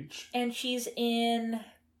 50 of each. And she's in...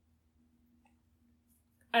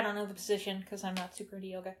 I don't know the position because I'm not super into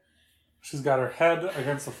yoga. She's got her head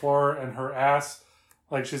against the floor and her ass,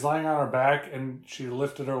 like she's lying on her back, and she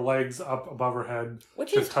lifted her legs up above her head,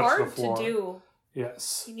 which is hard to do.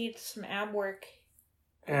 Yes, you need some ab work.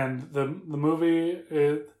 And the movie,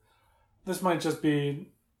 this might just be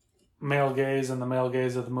male gaze and the male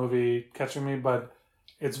gaze of the movie catching me, but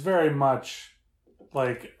it's very much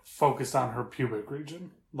like focused on her pubic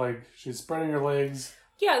region. Like she's spreading her legs.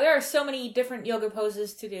 Yeah, there are so many different yoga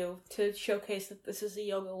poses to do to showcase that this is a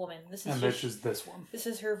yoga woman. This is this one. This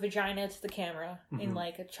is her vagina to the camera in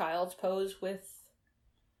like a child's pose with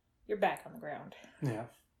your back on the ground. Yeah.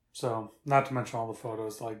 So, not to mention all the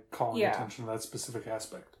photos, like calling attention to that specific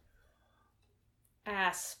aspect.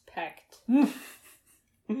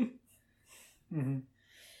 Mm-hmm.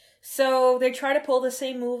 So they try to pull the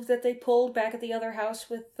same move that they pulled back at the other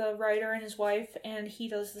house with the writer and his wife, and he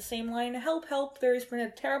does the same line, help, help, there's been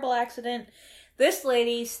a terrible accident. This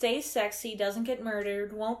lady stays sexy, doesn't get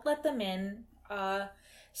murdered, won't let them in,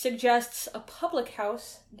 suggests a public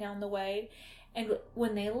house down the way, and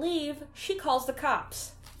when they leave, she calls the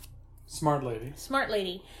cops. Smart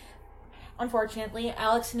lady. Unfortunately,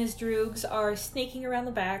 Alex and his droogs are sneaking around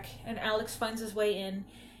the back, and Alex finds his way in.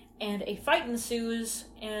 And a fight ensues,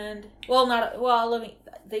 and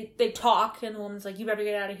they talk, and the woman's like, "You better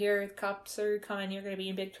get out of here. The cops are coming. You're gonna be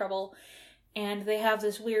in big trouble." And they have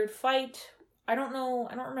this weird fight. I don't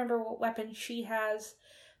remember what weapon she has,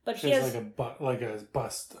 but she has like a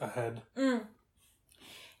bust ahead.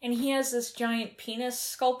 And he has this giant penis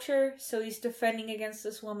sculpture, so he's defending against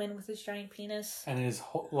this woman with his giant penis. And he's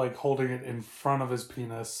holding it in front of his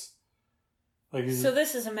penis. So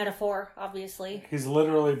this is a metaphor, obviously. He's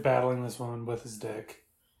literally battling this woman with his dick.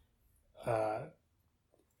 I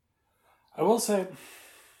will say,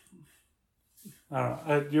 I don't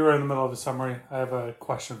know. You were in the middle of a summary. I have a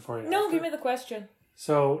question for you. No, give me the question.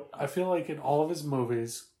 So, I feel like in all of his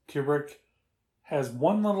movies, Kubrick has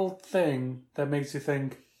one little thing that makes you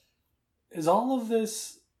think, is all of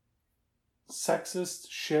this sexist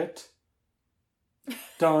shit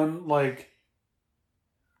done like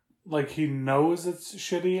he knows it's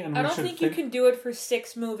shitty and I don't think you can do it for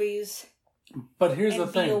 6 movies. But here's the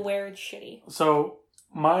thing. And be aware it's shitty. So,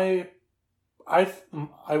 I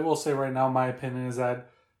will say right now, my opinion is that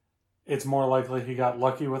it's more likely he got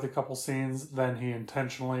lucky with a couple scenes than he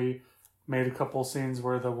intentionally made a couple scenes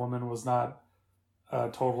where the woman was not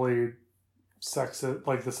totally sexist,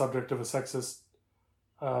 like the subject of a sexist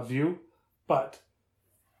view. But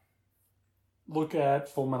look at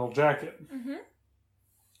Full Metal Jacket. Mm-hmm.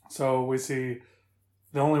 So we see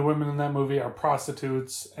the only women in that movie are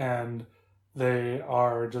prostitutes, and they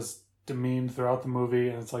are just demeaned throughout the movie.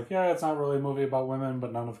 And it's like, yeah, it's not really a movie about women,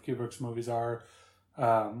 but none of Kubrick's movies are,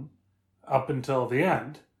 up until the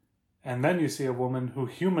end. And then you see a woman who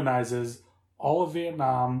humanizes all of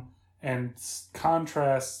Vietnam and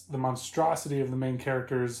contrasts the monstrosity of the main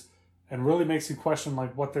characters and really makes you question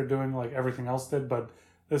like what they're doing like everything else did. But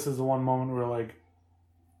this is the one moment where like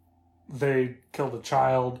they killed a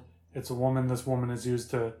child. It's a woman. This woman is used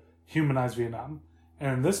to humanize Vietnam.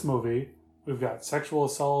 And in this movie, we've got sexual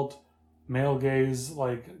assault, male gaze,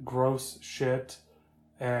 like gross shit,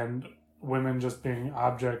 and women just being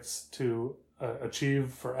objects to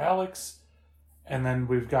achieve for Alex. And then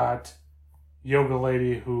we've got yoga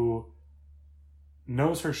lady who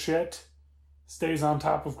knows her shit, stays on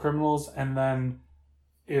top of criminals, and then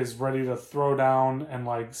is ready to throw down and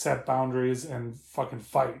like set boundaries and fucking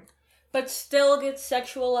fight. But still gets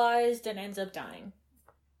sexualized and ends up dying.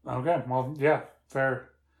 Okay, well, yeah, fair.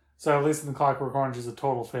 So at least in the Clockwork Orange, he's a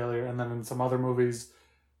total failure. And then in some other movies,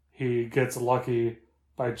 he gets lucky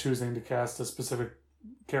by choosing to cast a specific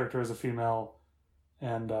character as a female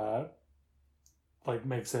and like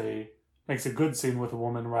makes a good scene with a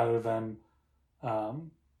woman rather than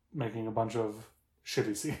making a bunch of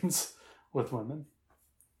shitty scenes with women.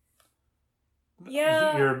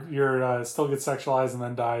 Yeah. Your still gets sexualized and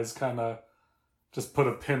then dies kind of just put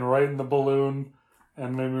a pin right in the balloon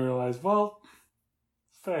and made me realize, well,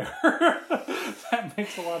 fair. That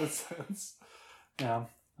makes a lot of sense. Yeah,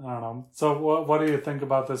 I don't know. So what do you think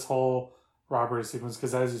about this whole robbery sequence?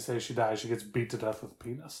 Because as you say, she dies. She gets beat to death with a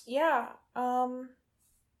penis. Yeah.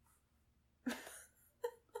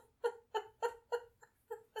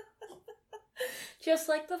 Just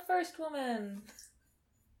like the first woman.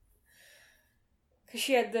 Because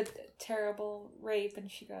she had the terrible rape and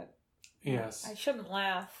she got... Yes. I shouldn't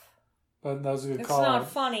laugh. But that was a good It's call. It's not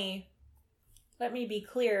funny. Let me be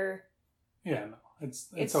clear. Yeah, no.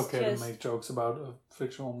 It's okay to make jokes about a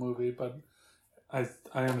fictional movie, but I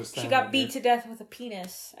understand. She got beat to death with a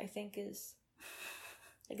penis, I think is...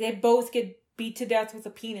 Like, they both get beat to death with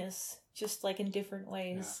a penis, just like in different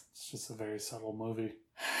ways. Yeah, it's just a very subtle movie.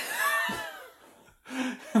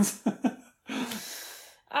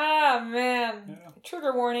 Ah, man. Yeah.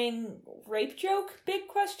 Trigger warning, rape joke? Big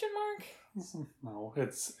question mark? No,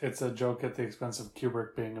 it's a joke at the expense of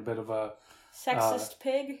Kubrick being a bit of a... Sexist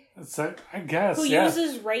pig? I guess, Who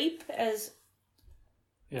uses rape as...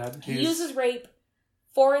 Yeah, he uses rape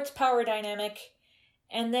for its power dynamic,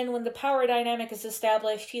 and then when the power dynamic is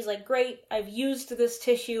established, he's like, great, I've used this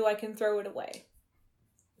tissue, I can throw it away.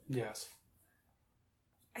 Yes.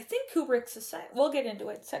 I think Kubrick's we'll get into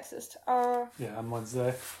it. Sexist. Yeah, on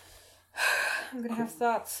Wednesday. I'm gonna have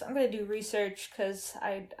thoughts. I'm gonna do research because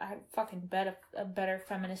I fucking bet a better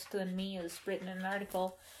feminist than me has written an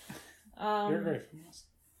article. You're a great feminist.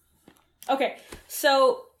 Okay,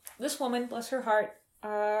 so this woman, bless her heart,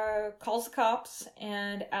 calls the cops,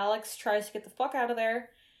 and Alex tries to get the fuck out of there.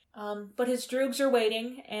 But his droogs are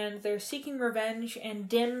waiting, and they're seeking revenge, and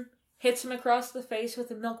Dim hits him across the face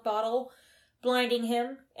with a milk bottle, blinding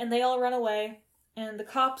him, and they all run away, and the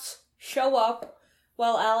cops show up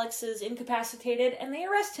while Alex is incapacitated, and they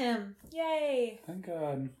arrest him. Yay! Thank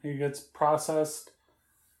God. He gets processed,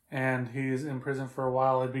 and he's in prison for a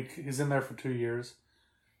while. He's in there for 2 years.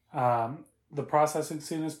 The processing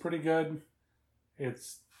scene is pretty good.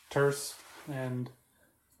 It's terse and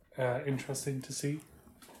interesting to see.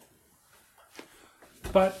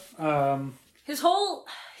 But his whole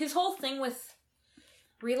thing with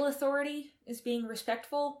real authority is being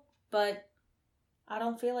respectful, but I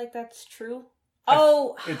don't feel like that's true.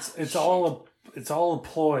 It's all a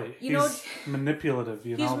ploy. He's manipulative.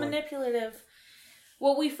 He's manipulative.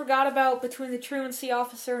 What we forgot about between the truancy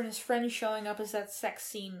officer and his friend showing up is that sex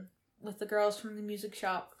scene with the girls from the music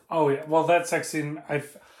shop. Oh yeah, well that sex scene,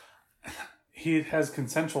 he has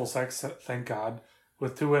consensual sex, thank God,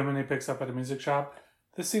 with 2 women he picks up at a music shop.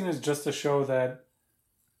 This scene is just to show that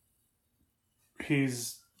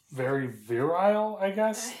he's very virile, I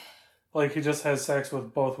guess. Like, he just has sex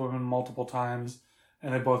with both women multiple times,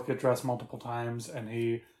 and they both get dressed multiple times, and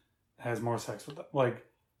he has more sex with them. Like,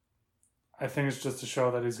 I think it's just to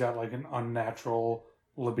show that he's got, like, an unnatural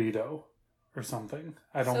libido or something.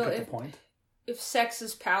 I don't get the point. If sex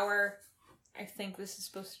is power, I think this is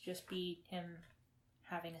supposed to just be him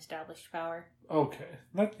having established power. Okay.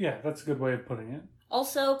 That's a good way of putting it.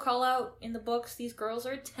 Also, call out in the books, these girls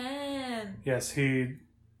are 10. Yes, he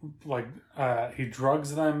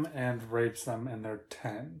drugs them and rapes them, and they're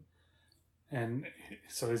 10. And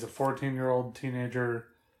so he's a 14-year-old teenager.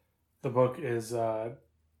 The book is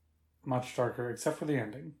much darker, except for the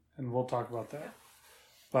ending, and we'll talk about that.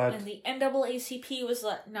 But and the NAACP was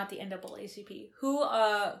not the NAACP.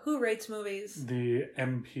 Who rates movies? The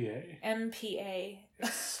MPA. MPA.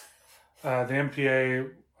 Yes. The MPA.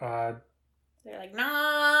 They're like,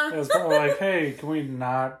 nah. It was probably like, hey, can we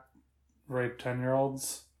not rape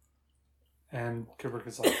 10-year-olds? And Kubrick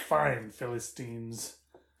is like, fine, Philistines.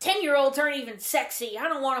 10-year-olds aren't even sexy. I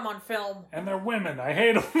don't want them on film. And they're women. I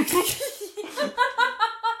hate them.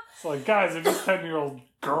 It's like, guys, they're just 10-year-old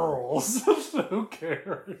girls. Who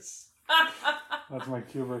cares? That's my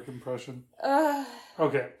Kubrick impression.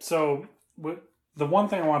 Okay, so the one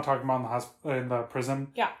thing I want to talk about in the prison.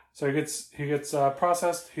 Yeah. So he gets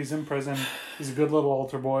processed. He's in prison. He's a good little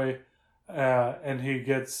altar boy, and he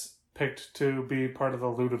gets picked to be part of the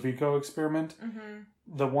Ludovico experiment. Mm-hmm.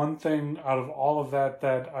 The one thing out of all of that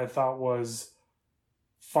I thought was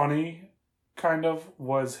funny, kind of,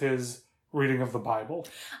 was his reading of the Bible.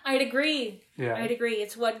 I'd agree. Yeah. I'd agree.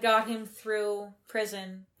 It's what got him through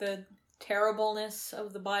prison. The terribleness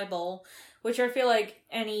of the Bible, which I feel like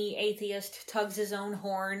any atheist tugs his own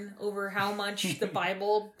horn over how much the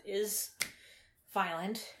Bible is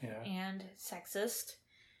violent and sexist.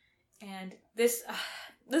 And this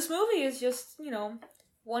movie is just,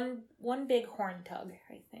 one big horn tug,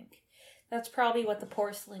 I think. That's probably what the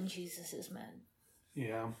porcelain Jesus is meant.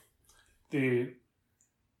 Yeah.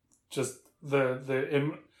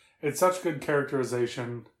 It's such good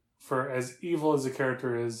characterization for as evil as the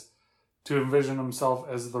character is, to envision himself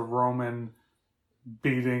as the Roman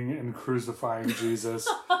beating and crucifying Jesus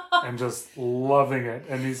and just loving it.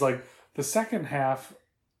 And he's like, the second half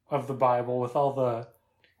of the Bible with all the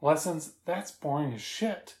lessons, that's boring as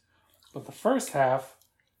shit. But the first half,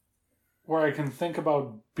 where I can think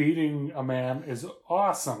about beating a man, is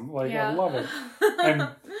awesome. Like, I love it. And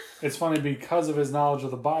it's funny, because of his knowledge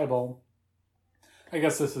of the Bible, I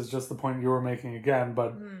guess this is just the point you were making again,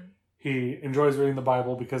 but he enjoys reading the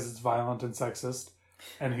Bible because it's violent and sexist,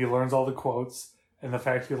 and he learns all the quotes, and the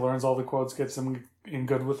fact he learns all the quotes gets him in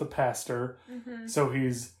good with the pastor. Mm-hmm. So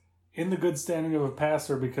he's in the good standing of a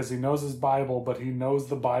pastor because he knows his Bible, but he knows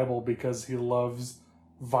the Bible because he loves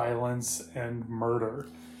violence and murder.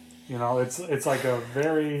 It's like a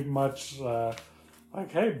very much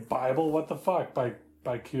like, hey, Bible, what the fuck, by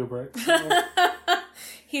Kubrick.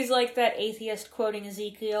 He's like that atheist quoting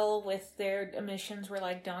Ezekiel with their emissions were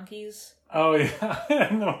like donkeys. Oh, yeah.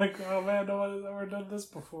 And they're like, oh man, no one has ever done this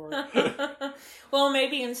before. Well,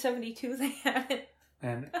 maybe in 72 they had it.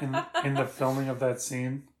 And in the filming of that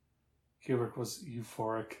scene, Kubrick was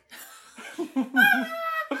euphoric.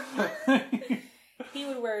 He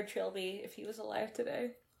would wear a trilby if he was alive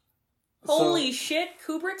today. Holy shit,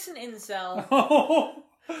 Kubrick's an incel. Oh,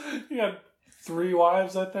 he had 3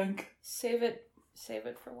 wives, I think. Save it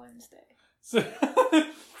for Wednesday.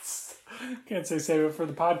 Can't say save it for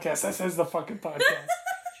the podcast. That says the fucking podcast.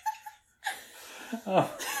 I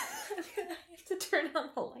have to turn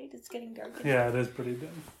on the light. It's getting dark. Yeah, it is pretty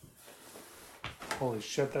dim. Holy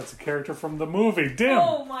shit, that's a character from the movie. Dim!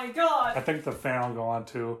 Oh my god! I think the fan will go on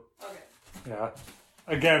too. Okay. Yeah.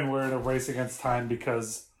 Again, we're in a race against time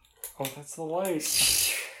because... Oh, that's the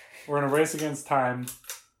light. We're in a race against time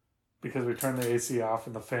because we turned the AC off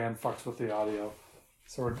and the fan fucks with the audio.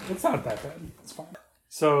 So it's not that bad. It's fine.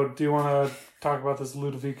 So do you want to talk about this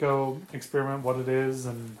Ludovico experiment, what it is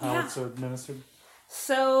and how it's administered?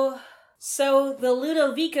 So the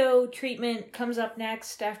Ludovico treatment comes up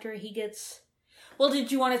next after he gets... Well,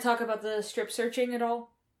 did you want to talk about the strip searching at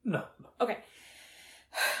all? No. Okay.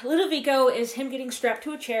 Ludovico is him getting strapped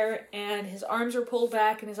to a chair and his arms are pulled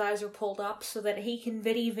back and his eyes are pulled up so that he can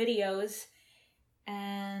videos.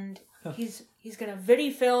 And he's going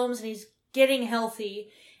to films and he's getting healthy,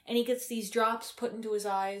 and he gets these drops put into his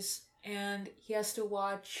eyes, and he has to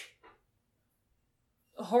watch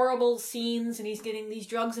horrible scenes, and he's getting these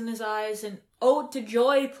drugs in his eyes, and Ode to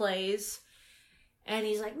Joy plays, And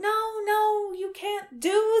he's like, no, you can't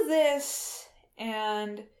do this.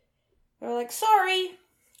 And they're like, sorry,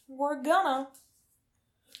 we're gonna.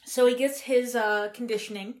 So he gets his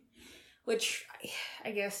conditioning, which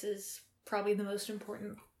I guess is probably the most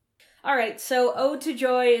important. Alright, so Ode to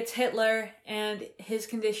Joy, it's Hitler, and his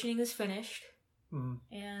conditioning is finished.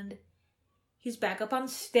 And he's back up on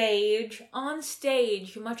stage. On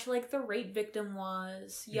stage, much like the rape victim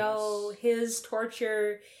was. Yo, his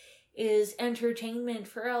torture is entertainment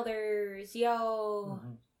for others. Yo.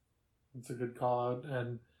 It's a good call out.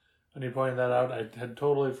 And when you pointed that out, I had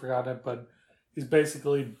totally forgotten it, but he's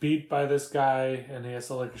basically beat by this guy, and he has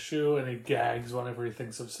to lick a shoe, and he gags whenever he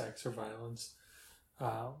thinks of sex or violence.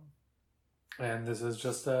 And this is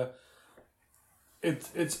just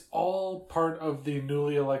it's all part of the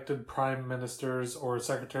newly elected prime ministers or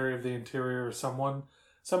secretary of the interior or some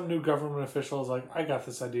new government official is like, I got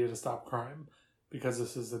this idea to stop crime. Because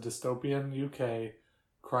this is a dystopian UK,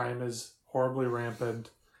 crime is horribly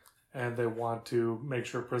rampant, and they want to make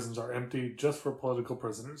sure prisons are empty just for political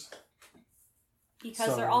prisoners.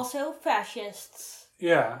 Because they're also fascists.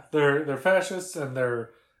 Yeah, they're fascists, and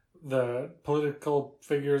the political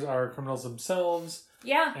figures are criminals themselves.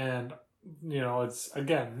 Yeah. And, it's,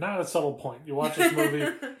 again, not a subtle point. You watch this movie,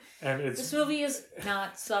 and it's... This movie is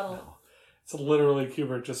not subtle. No, it's literally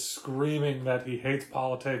Kubrick just screaming that he hates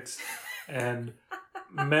politics, and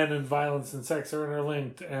men and violence and sex are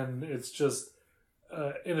interlinked, and it's just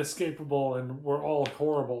inescapable, and we're all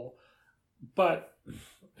horrible. But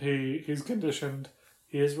he's conditioned,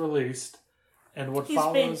 he is released, and what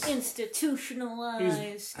follows... He's been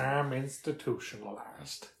institutionalized. I'm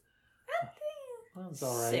institutionalized. That's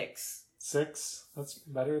all right. 6? That's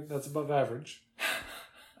better. That's above average.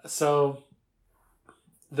 So,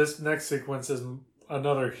 this next sequence is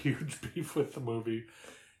another huge beef with the movie.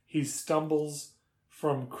 He stumbles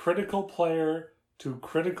from critical player to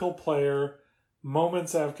critical player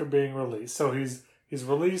moments after being released. So he's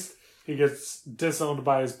released. He gets disowned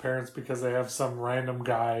by his parents because they have some random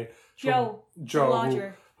guy, Joe,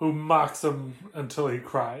 who mocks him until he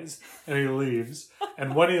cries, and he leaves.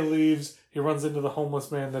 And when he leaves, he runs into the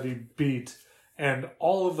homeless man that he beat, and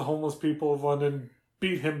all of the homeless people of London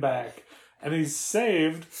beat him back. And he's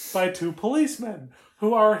saved by 2 policemen,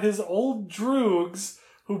 who are his old droogs,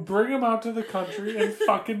 who bring him out to the country and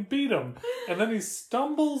fucking beat him. And then he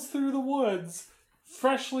stumbles through the woods,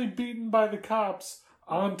 freshly beaten by the cops,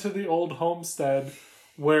 onto the old homestead,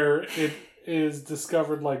 where it is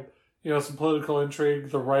discovered, some political intrigue.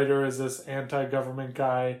 The writer is this anti-government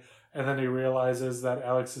guy, and then he realizes that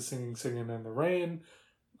Alex is singing in the rain.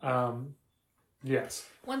 Yes.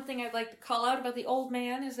 One thing I'd like to call out about the old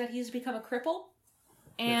man is that he's become a cripple.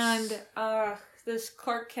 And this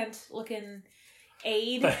Clark Kent looking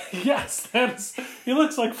aide. Yes, he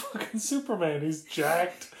looks like fucking Superman. He's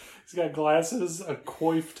jacked. He's got glasses, a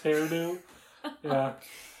coiffed hairdo. Yeah.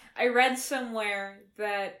 I read somewhere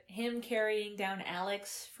that him carrying down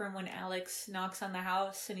Alex from when Alex knocks on the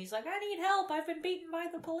house and he's like, I need help, I've been beaten by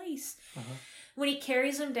the police. When he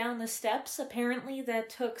carries him down the steps, apparently that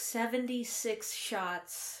took 76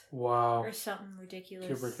 shots. Wow. Or something ridiculous.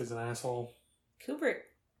 Kubrick is an asshole. Kubrick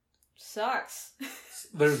sucks.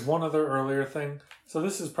 There's one other earlier thing. So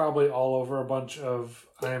this is probably all over a bunch of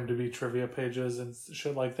IMDb trivia pages and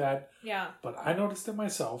shit like that. Yeah. But I noticed it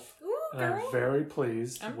myself. Ooh, and girl. I'm very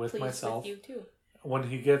pleased I'm with pleased myself. With you too. When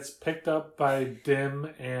he gets picked up by Dim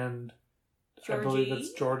and Georgie? I believe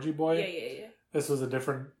it's Georgie Boy. Yeah. This was a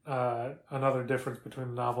different, another difference between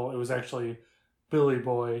the novel. It was actually Billy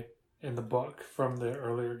Boy in the book from the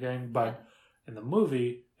earlier gang, but in the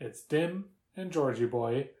movie, it's Dim and Georgie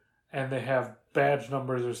Boy, and they have badge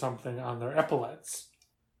numbers or something on their epaulets.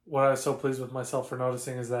 What I was so pleased with myself for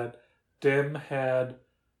noticing is that Dim had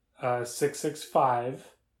 665,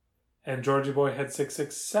 and Georgie Boy had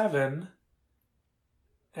 667,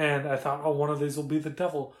 and I thought, one of these will be the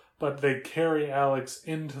devil. But they carry Alex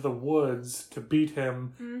into the woods to beat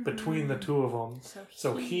him between the two of them.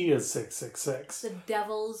 So he is 666. The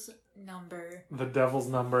devil's number. The devil's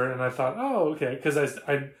number. And I thought, okay. Because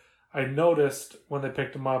I noticed when they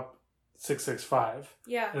picked him up 665.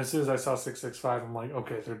 Yeah. And as soon as I saw 665, I'm like,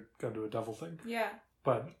 okay, they're going to do a devil thing. Yeah.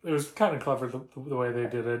 But it was kind of clever the way they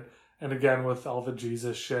did it. And again, with all the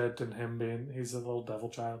Jesus shit and him he's a little devil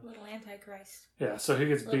child. Little Antichrist. Yeah, so he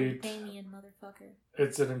gets beat. Damien motherfucker.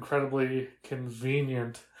 It's an incredibly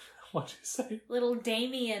convenient, what'd you say? Little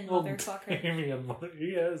Damien motherfucker. Damien, he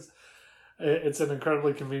is. It's an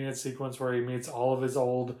incredibly convenient sequence where he meets all of his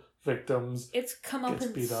old victims. It's comeuppance.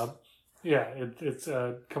 Gets beat up. Yeah, it's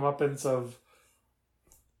a comeuppance of...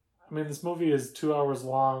 I mean, this movie is 2 hours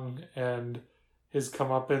long, and his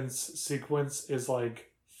comeuppance sequence is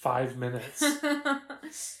like 5 minutes.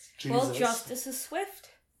 Jesus. Well, justice is swift.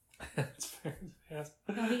 It's fair, yes.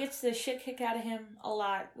 No, he gets the shit kicked out of him a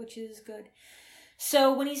lot, which is good.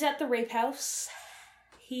 So when he's at the rape house,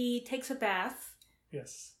 he takes a bath.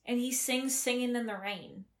 Yes. And he sings Singing in the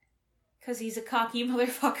Rain. Because he's a cocky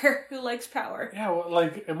motherfucker who likes power. Yeah, well,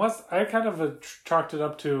 like, I kind of chalked it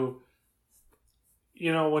up to,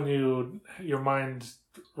 you know, when your mind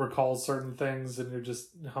recalls certain things and you're just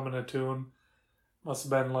humming a tune. Must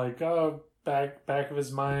have been like, oh, back of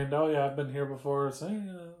his mind. Oh yeah, I've been here before.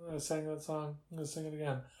 I sang that song. I'm gonna sing it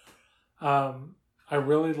again. I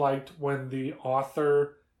really liked when the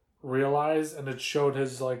author realized and it showed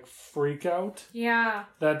his like freak out. Yeah.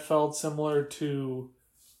 That felt similar to,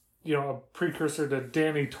 you know, a precursor to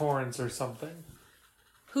Danny Torrance or something.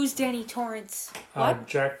 Who's Danny Torrance? What?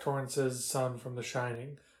 Jack Torrance's son from The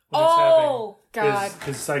Shining. When he's having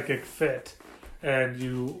his psychic fit. And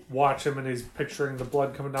you watch him and he's picturing the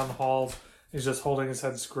blood coming down the halls. He's just holding his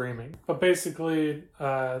head screaming. But basically,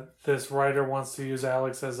 this writer wants to use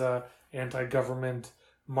Alex as a anti-government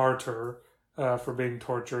martyr for being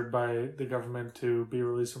tortured by the government to be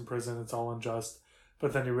released from prison. It's all unjust.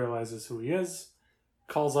 But then he realizes who he is,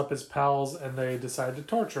 calls up his pals, and they decide to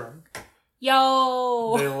torture him.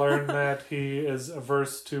 Yo! They learn that he is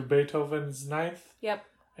averse to Beethoven's Ninth. Yep.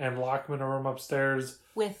 And lock him in a room upstairs.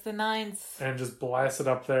 With the Ninth. And just blast it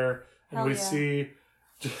up there. And Hell we yeah. see...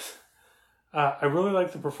 I really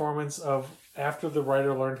like the performance of after the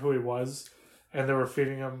writer learned who he was, and they were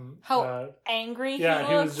feeding him. How angry he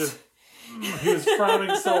looked. was He was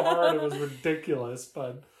frowning so hard it was ridiculous.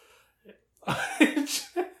 But I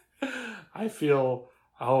feel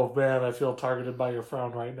targeted by your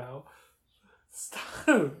frown right now. Stop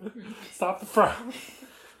the frown.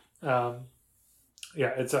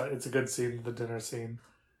 Yeah, it's a good scene. The dinner scene.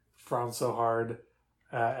 Frown so hard.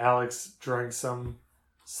 Alex drank some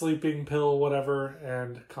sleeping pill, whatever,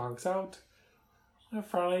 and conks out. I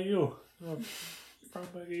frown at you. Frown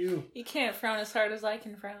back at you. You can't frown as hard as I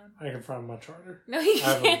can frown. I can frown much harder. No, you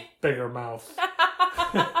can't. I have a bigger mouth.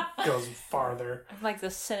 Goes farther. I'm like the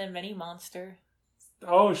cinnamon monster.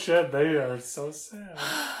 Oh shit, they are so sad.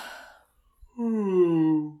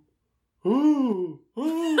 Ooh. Ooh.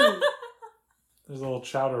 Ooh. There's a little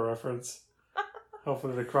Chowder reference.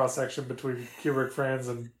 Hopefully the cross-section between Kubrick fans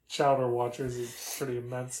and Chowder watchers is pretty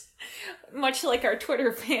immense. Much like our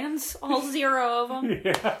Twitter fans. All 0 of them.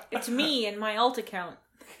 Yeah. It's me and my alt account.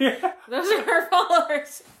 Yeah. Those are our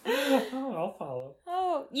followers. Oh, I'll follow.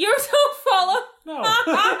 Oh, you don't follow? No.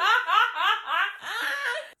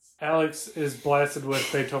 Alex is blasted with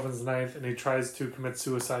Beethoven's Ninth and he tries to commit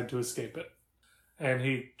suicide to escape it. And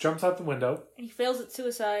he jumps out the window. And he fails at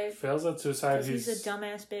suicide. Because he's a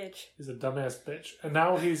dumbass bitch. He's a dumbass bitch. And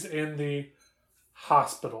now he's in the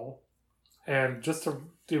hospital. And do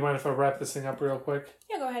you mind if I wrap this thing up real quick?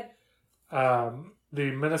 Yeah, go ahead.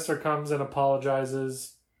 The minister comes and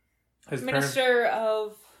apologizes. His Minister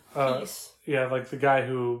of Peace. Yeah, like the guy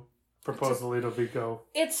who proposed the Ludovico.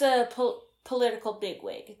 It's a political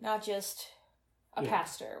bigwig, not just a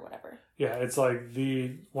pastor or whatever. Yeah, it's like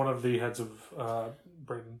one of the heads of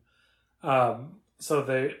Britain.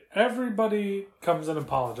 So everybody comes and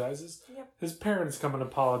apologizes. Yep. His parents come and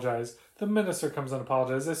apologize. The minister comes and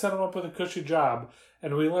apologizes. They set him up with a cushy job.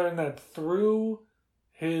 And we learn that through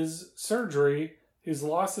his surgery, he's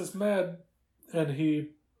lost his med and he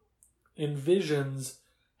envisions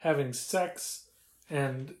having sex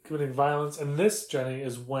and committing violence. And this, Jenny,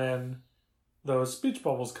 is when those speech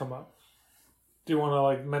bubbles come up. Do you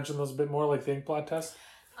want to mention those a bit more, like the ink blot test?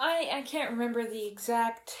 I can't remember the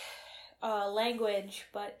exact language,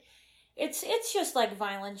 but it's just like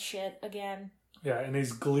violent shit again. Yeah, and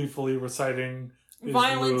he's gleefully reciting his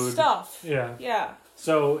violent mood. stuff. Yeah. Yeah.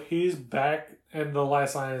 So he's back, and the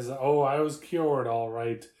last line is, "Oh, I was cured, all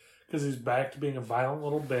right," because he's back to being a violent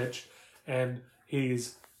little bitch, and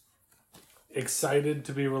he's excited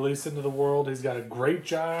to be released into the world. He's got a great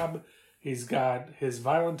job. He's got his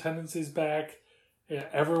violent tendencies back.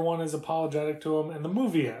 Everyone is apologetic to him, and the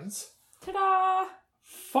movie ends. Ta-da!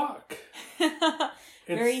 Fuck.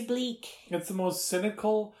 Very bleak. It's the most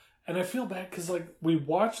cynical, and I feel bad because we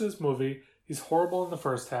watch this movie. He's horrible in the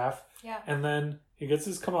first half, and then he gets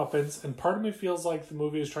his comeuppance, and part of me feels like the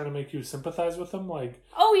movie is trying to make you sympathize with him.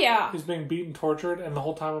 Oh yeah, he's being beaten, tortured, and the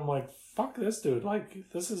whole time I'm like, fuck this dude.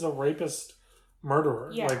 This is a rapist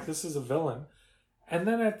murderer. Yeah. This is a villain. And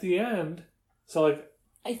then at the end, so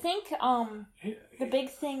I think the big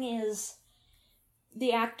thing is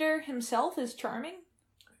the actor himself is charming.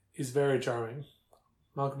 He's very charming.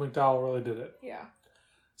 Malcolm McDowell really did it. Yeah.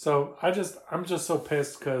 So I'm just so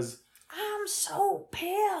pissed because I'm so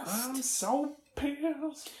pissed. I'm so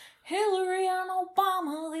pissed. Hillary and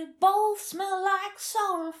Obama, they both smell like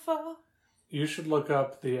sulfur. You should look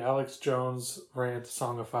up the Alex Jones rant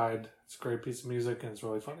songified. It's a great piece of music and it's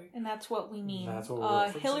really funny. And that's what we mean. That's what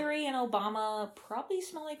we're Hillary and Obama probably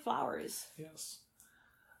smell like flowers. Yes.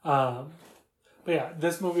 But yeah,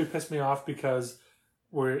 this movie pissed me off because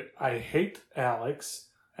I hate Alex,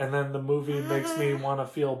 and then the movie makes me want to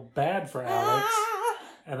feel bad for Alex,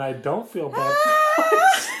 and I don't feel bad for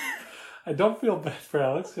Alex. I don't feel bad for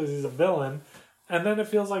Alex because he's a villain, and then it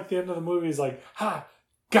feels like the end of the movie is like, ha,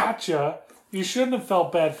 gotcha! You shouldn't have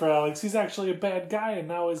felt bad for Alex. He's actually a bad guy, and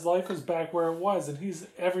now his life is back where it was, and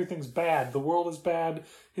everything's bad. The world is bad.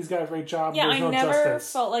 He's got a great job. Yeah, There's no I never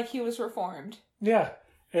justice. felt like he was reformed. Yeah.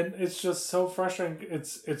 And it's just so frustrating.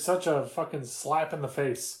 It's such a fucking slap in the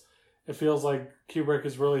face. It feels like Kubrick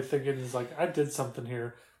is really thinking, he's like, I did something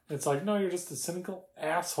here. It's like, no, you're just a cynical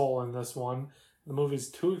asshole in this one. The movie's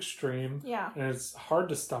too extreme. Yeah. And it's hard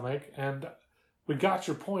to stomach. And we got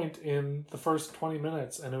your point in the first 20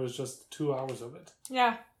 minutes, and it was just 2 hours of it.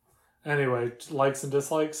 Yeah. Anyway, likes and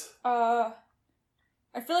dislikes? I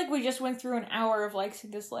feel like we just went through an hour of likes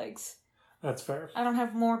and dislikes. That's fair. I don't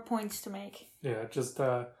have more points to make. Yeah, just,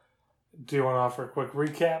 do you want to offer a quick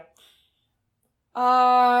recap?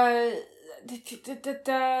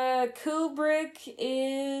 Kubrick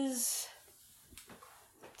is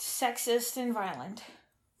sexist and violent.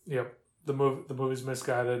 Yep. The movie's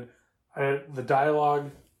misguided. The dialogue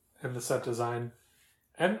and the set design,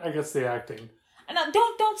 and I guess the acting. No,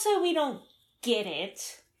 don't say we don't get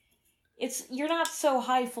it. You're not so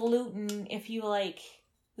highfalutin if you like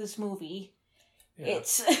this movie. Yeah.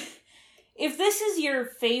 If this is your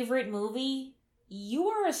favorite movie, you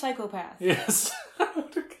are a psychopath. Yes,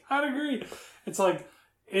 I'd agree. It's like,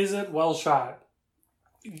 is it well shot?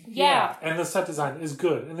 Yeah. And the set design is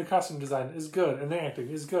good, and the costume design is good, and the acting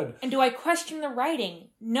is good. And do I question the writing?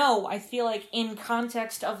 No, I feel like in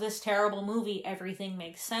context of this terrible movie, everything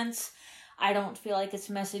makes sense. I don't feel like its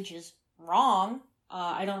message is wrong.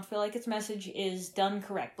 I don't feel like its message is done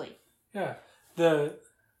correctly. Yeah. The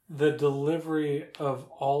delivery of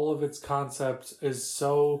all of its concepts is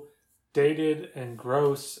so dated and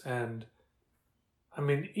gross, and I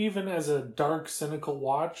mean, even as a dark, cynical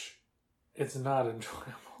watch, it's not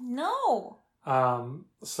enjoyable. No.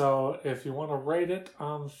 So if you want to rate it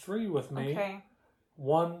on 3 with me. Okay.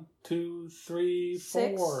 1, 2, 3,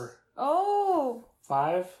 6. 4. Oh.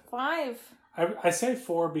 5? 5. I say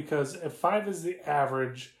 4 because if 5 is the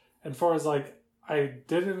average, and 4 is like, I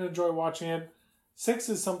didn't enjoy watching it, 6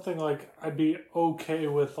 is something like I'd be okay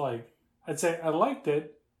with, like, I'd say I liked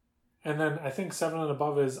it, and then I think 7 and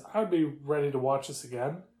above is I'd be ready to watch this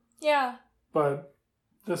again. Yeah. But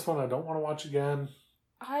this one I don't want to watch again.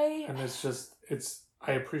 And it's just,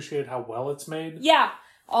 I appreciate how well it's made. Yeah.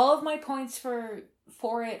 All of my points for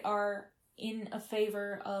it are in a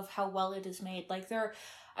favor of how well it is made. Like,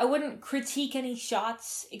 I wouldn't critique any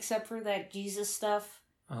shots except for that Jesus stuff.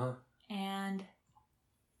 Uh-huh. And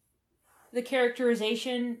the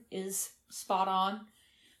characterization is spot on.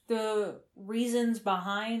 The reasons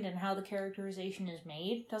behind and how the characterization is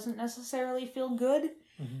made doesn't necessarily feel good.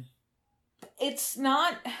 Mm-hmm. It's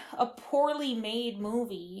not a poorly made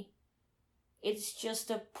movie. It's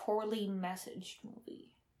just a poorly messaged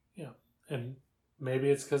movie. Yeah. And maybe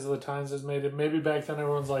it's because of the times it's made it. Maybe back then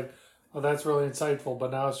everyone's like, oh, that's really insightful.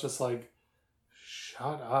 But now it's just like,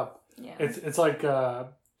 shut up. Yeah. It's like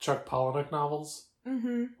Chuck Palahniuk novels.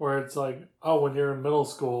 Mm-hmm. Where it's like, oh, when you're in middle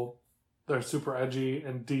school, they're super edgy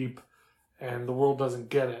and deep, and the world doesn't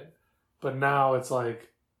get it. But now it's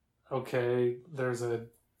like, okay, there's a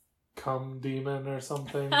cum demon or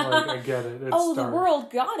something. Like, I get it. It's the dark.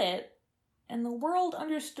 world got it, and the world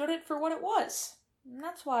understood it for what it was. And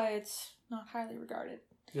that's why it's not highly regarded.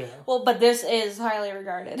 Yeah. Well, but this is highly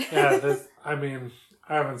regarded. Yeah, I mean,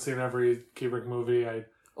 I haven't seen every Kubrick movie.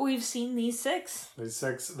 We've seen these 6. These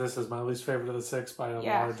 6. This is my least favorite of the 6 by a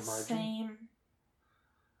large margin. Same.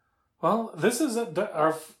 Well, this is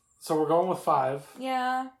so we're going with 5.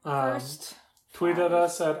 Yeah. First. Tweet at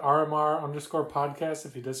us at RMR_podcast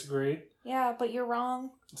if you disagree. Yeah, but you're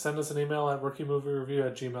wrong. Send us an email at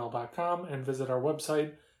rookiemoviereview@gmail.com and visit our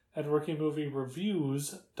website at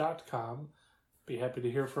rookiemoviereviews.com. Be happy to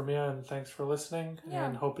hear from you, and thanks for listening,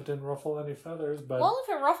 and hope it didn't ruffle any feathers. But well, if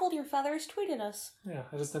it ruffled your feathers, tweet at us. Yeah,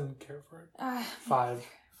 I just didn't care for it. 5.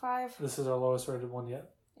 This is our lowest rated one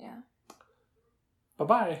yet. Yeah.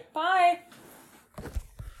 Bye-bye. Bye.